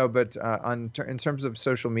 No, but in terms of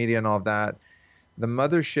social media and all of that, the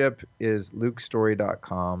mothership is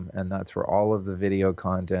lukestory.com, and that's where all of the video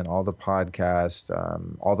content, all the podcasts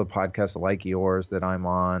like yours that I'm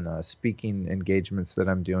on, speaking engagements that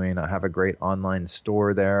I'm doing. I have a great online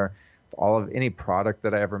store there all of any product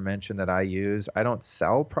that I ever mention that I use. I don't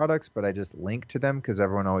sell products, but I just link to them because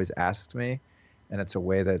everyone always asks me. And it's a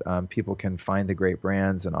way that people can find the great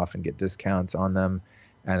brands and often get discounts on them.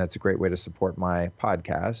 And it's a great way to support my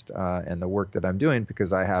podcast and the work that I'm doing,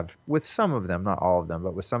 because I have, with some of them, not all of them,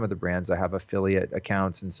 but with some of the brands, I have affiliate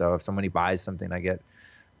accounts. And so if somebody buys something, I get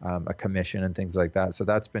a commission and things like that. So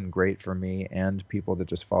that's been great for me and people that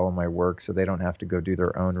just follow my work, so they don't have to go do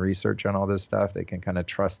their own research on all this stuff. They can kind of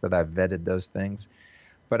trust that I've vetted those things.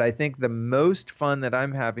 But I think the most fun that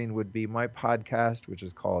I'm having would be my podcast, which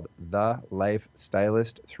is called The Life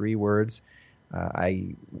Stylist, 3 words.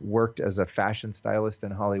 I worked as a fashion stylist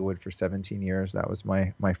in Hollywood for 17 years. That was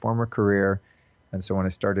my former career. And so when I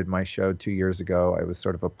started my show 2 years ago, I was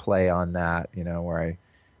sort of a play on that, where I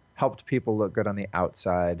helped people look good on the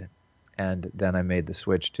outside. And then I made the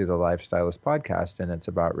switch to the Life Stylist podcast, and it's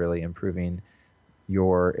about really improving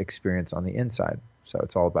your experience on the inside. So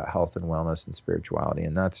it's all about health and wellness and spirituality.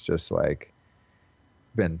 And that's just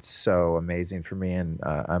been so amazing for me. And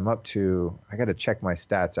I'm up to, I got to check my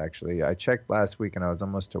stats actually. I checked last week and I was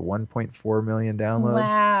almost to 1.4 million downloads.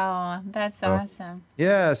 Wow, that's awesome.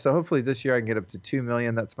 Yeah, so hopefully this year I can get up to 2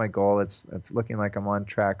 million. That's my goal. It's looking like I'm on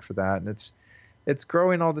track for that. And it's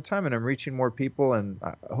growing all the time, and I'm reaching more people, and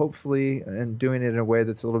hopefully, and doing it in a way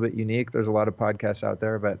that's a little bit unique. There's a lot of podcasts out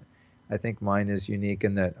there, but I think mine is unique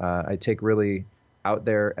in that I take really out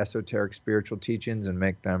there esoteric spiritual teachings and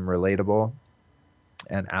make them relatable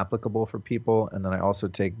and applicable for people. And then I also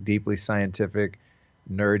take deeply scientific,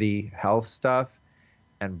 nerdy health stuff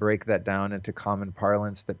and break that down into common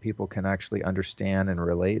parlance that people can actually understand and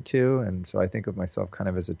relate to. And so I think of myself kind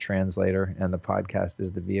of as a translator, and the podcast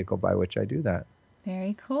is the vehicle by which I do that.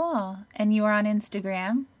 Very cool. And you are on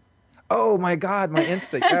Instagram? Oh my God, my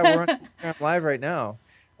Insta. Yeah, we're on Instagram Live right now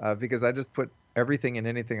because I just put everything and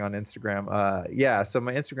anything on Instagram. So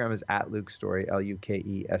my Instagram is @LukeStorey,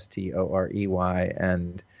 LUKESTOREY.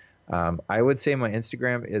 And I would say my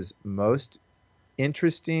Instagram is most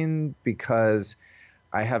interesting because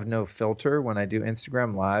I have no filter when I do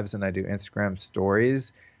Instagram Lives and I do Instagram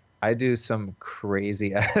stories. I do some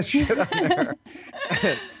crazy ass shit on there.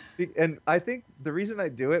 And I think the reason I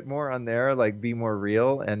do it more on there, be more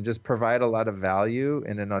real and just provide a lot of value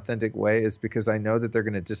in an authentic way, is because I know that they're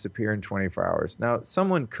going to disappear in 24 hours. Now,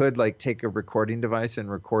 someone could take a recording device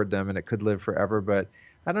and record them and it could live forever, but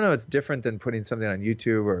I don't know. It's different than putting something on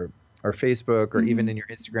YouTube or Facebook or even in your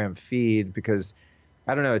Instagram feed, because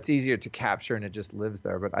I don't know, it's easier to capture and it just lives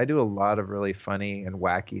there. But I do a lot of really funny and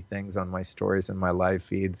wacky things on my stories and my live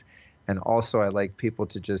feeds. And also I like people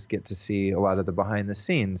to just get to see a lot of the behind the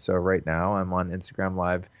scenes. So right now I'm on Instagram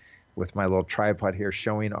Live with my little tripod here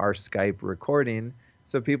showing our Skype recording.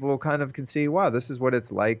 So people kind of can see, wow, this is what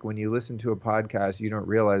it's like when you listen to a podcast. You don't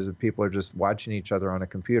realize that people are just watching each other on a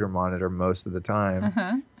computer monitor most of the time.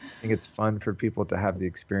 I think it's fun for people to have the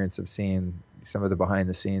experience of seeing some of the behind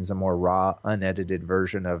the scenes, a more raw, unedited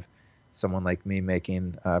version of someone like me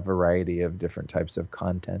making a variety of different types of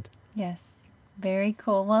content. Yes. Very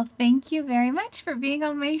cool. Well, thank you very much for being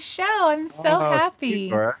on my show. I'm so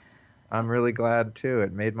happy. I'm really glad too.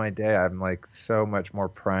 It made my day. I'm so much more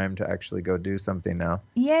primed to actually go do something now.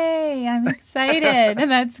 Yay. I'm excited. And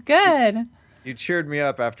that's good. You cheered me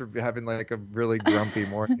up after having a really grumpy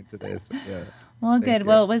morning today. So, yeah. Well, good.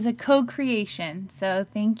 Well, it was a co-creation. So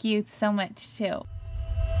thank you so much too.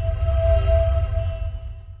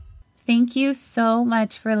 Thank you so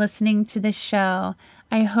much for listening to the show.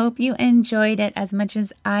 I hope you enjoyed it as much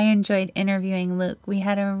as I enjoyed interviewing Luke. We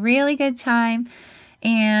had a really good time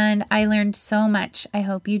and I learned so much. I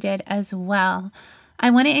hope you did as well.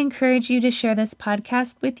 I want to encourage you to share this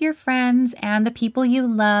podcast with your friends and the people you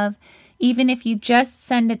love. Even if you just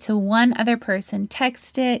send it to one other person,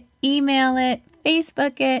 text it, email it,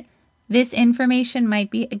 Facebook it, this information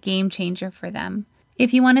might be a game changer for them.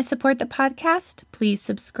 If you want to support the podcast, please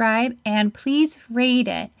subscribe and please rate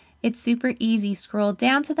it. It's super easy. Scroll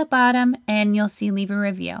down to the bottom and you'll see leave a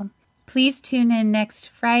review. Please tune in next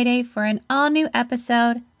Friday for an all-new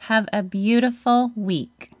episode. Have a beautiful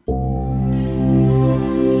week.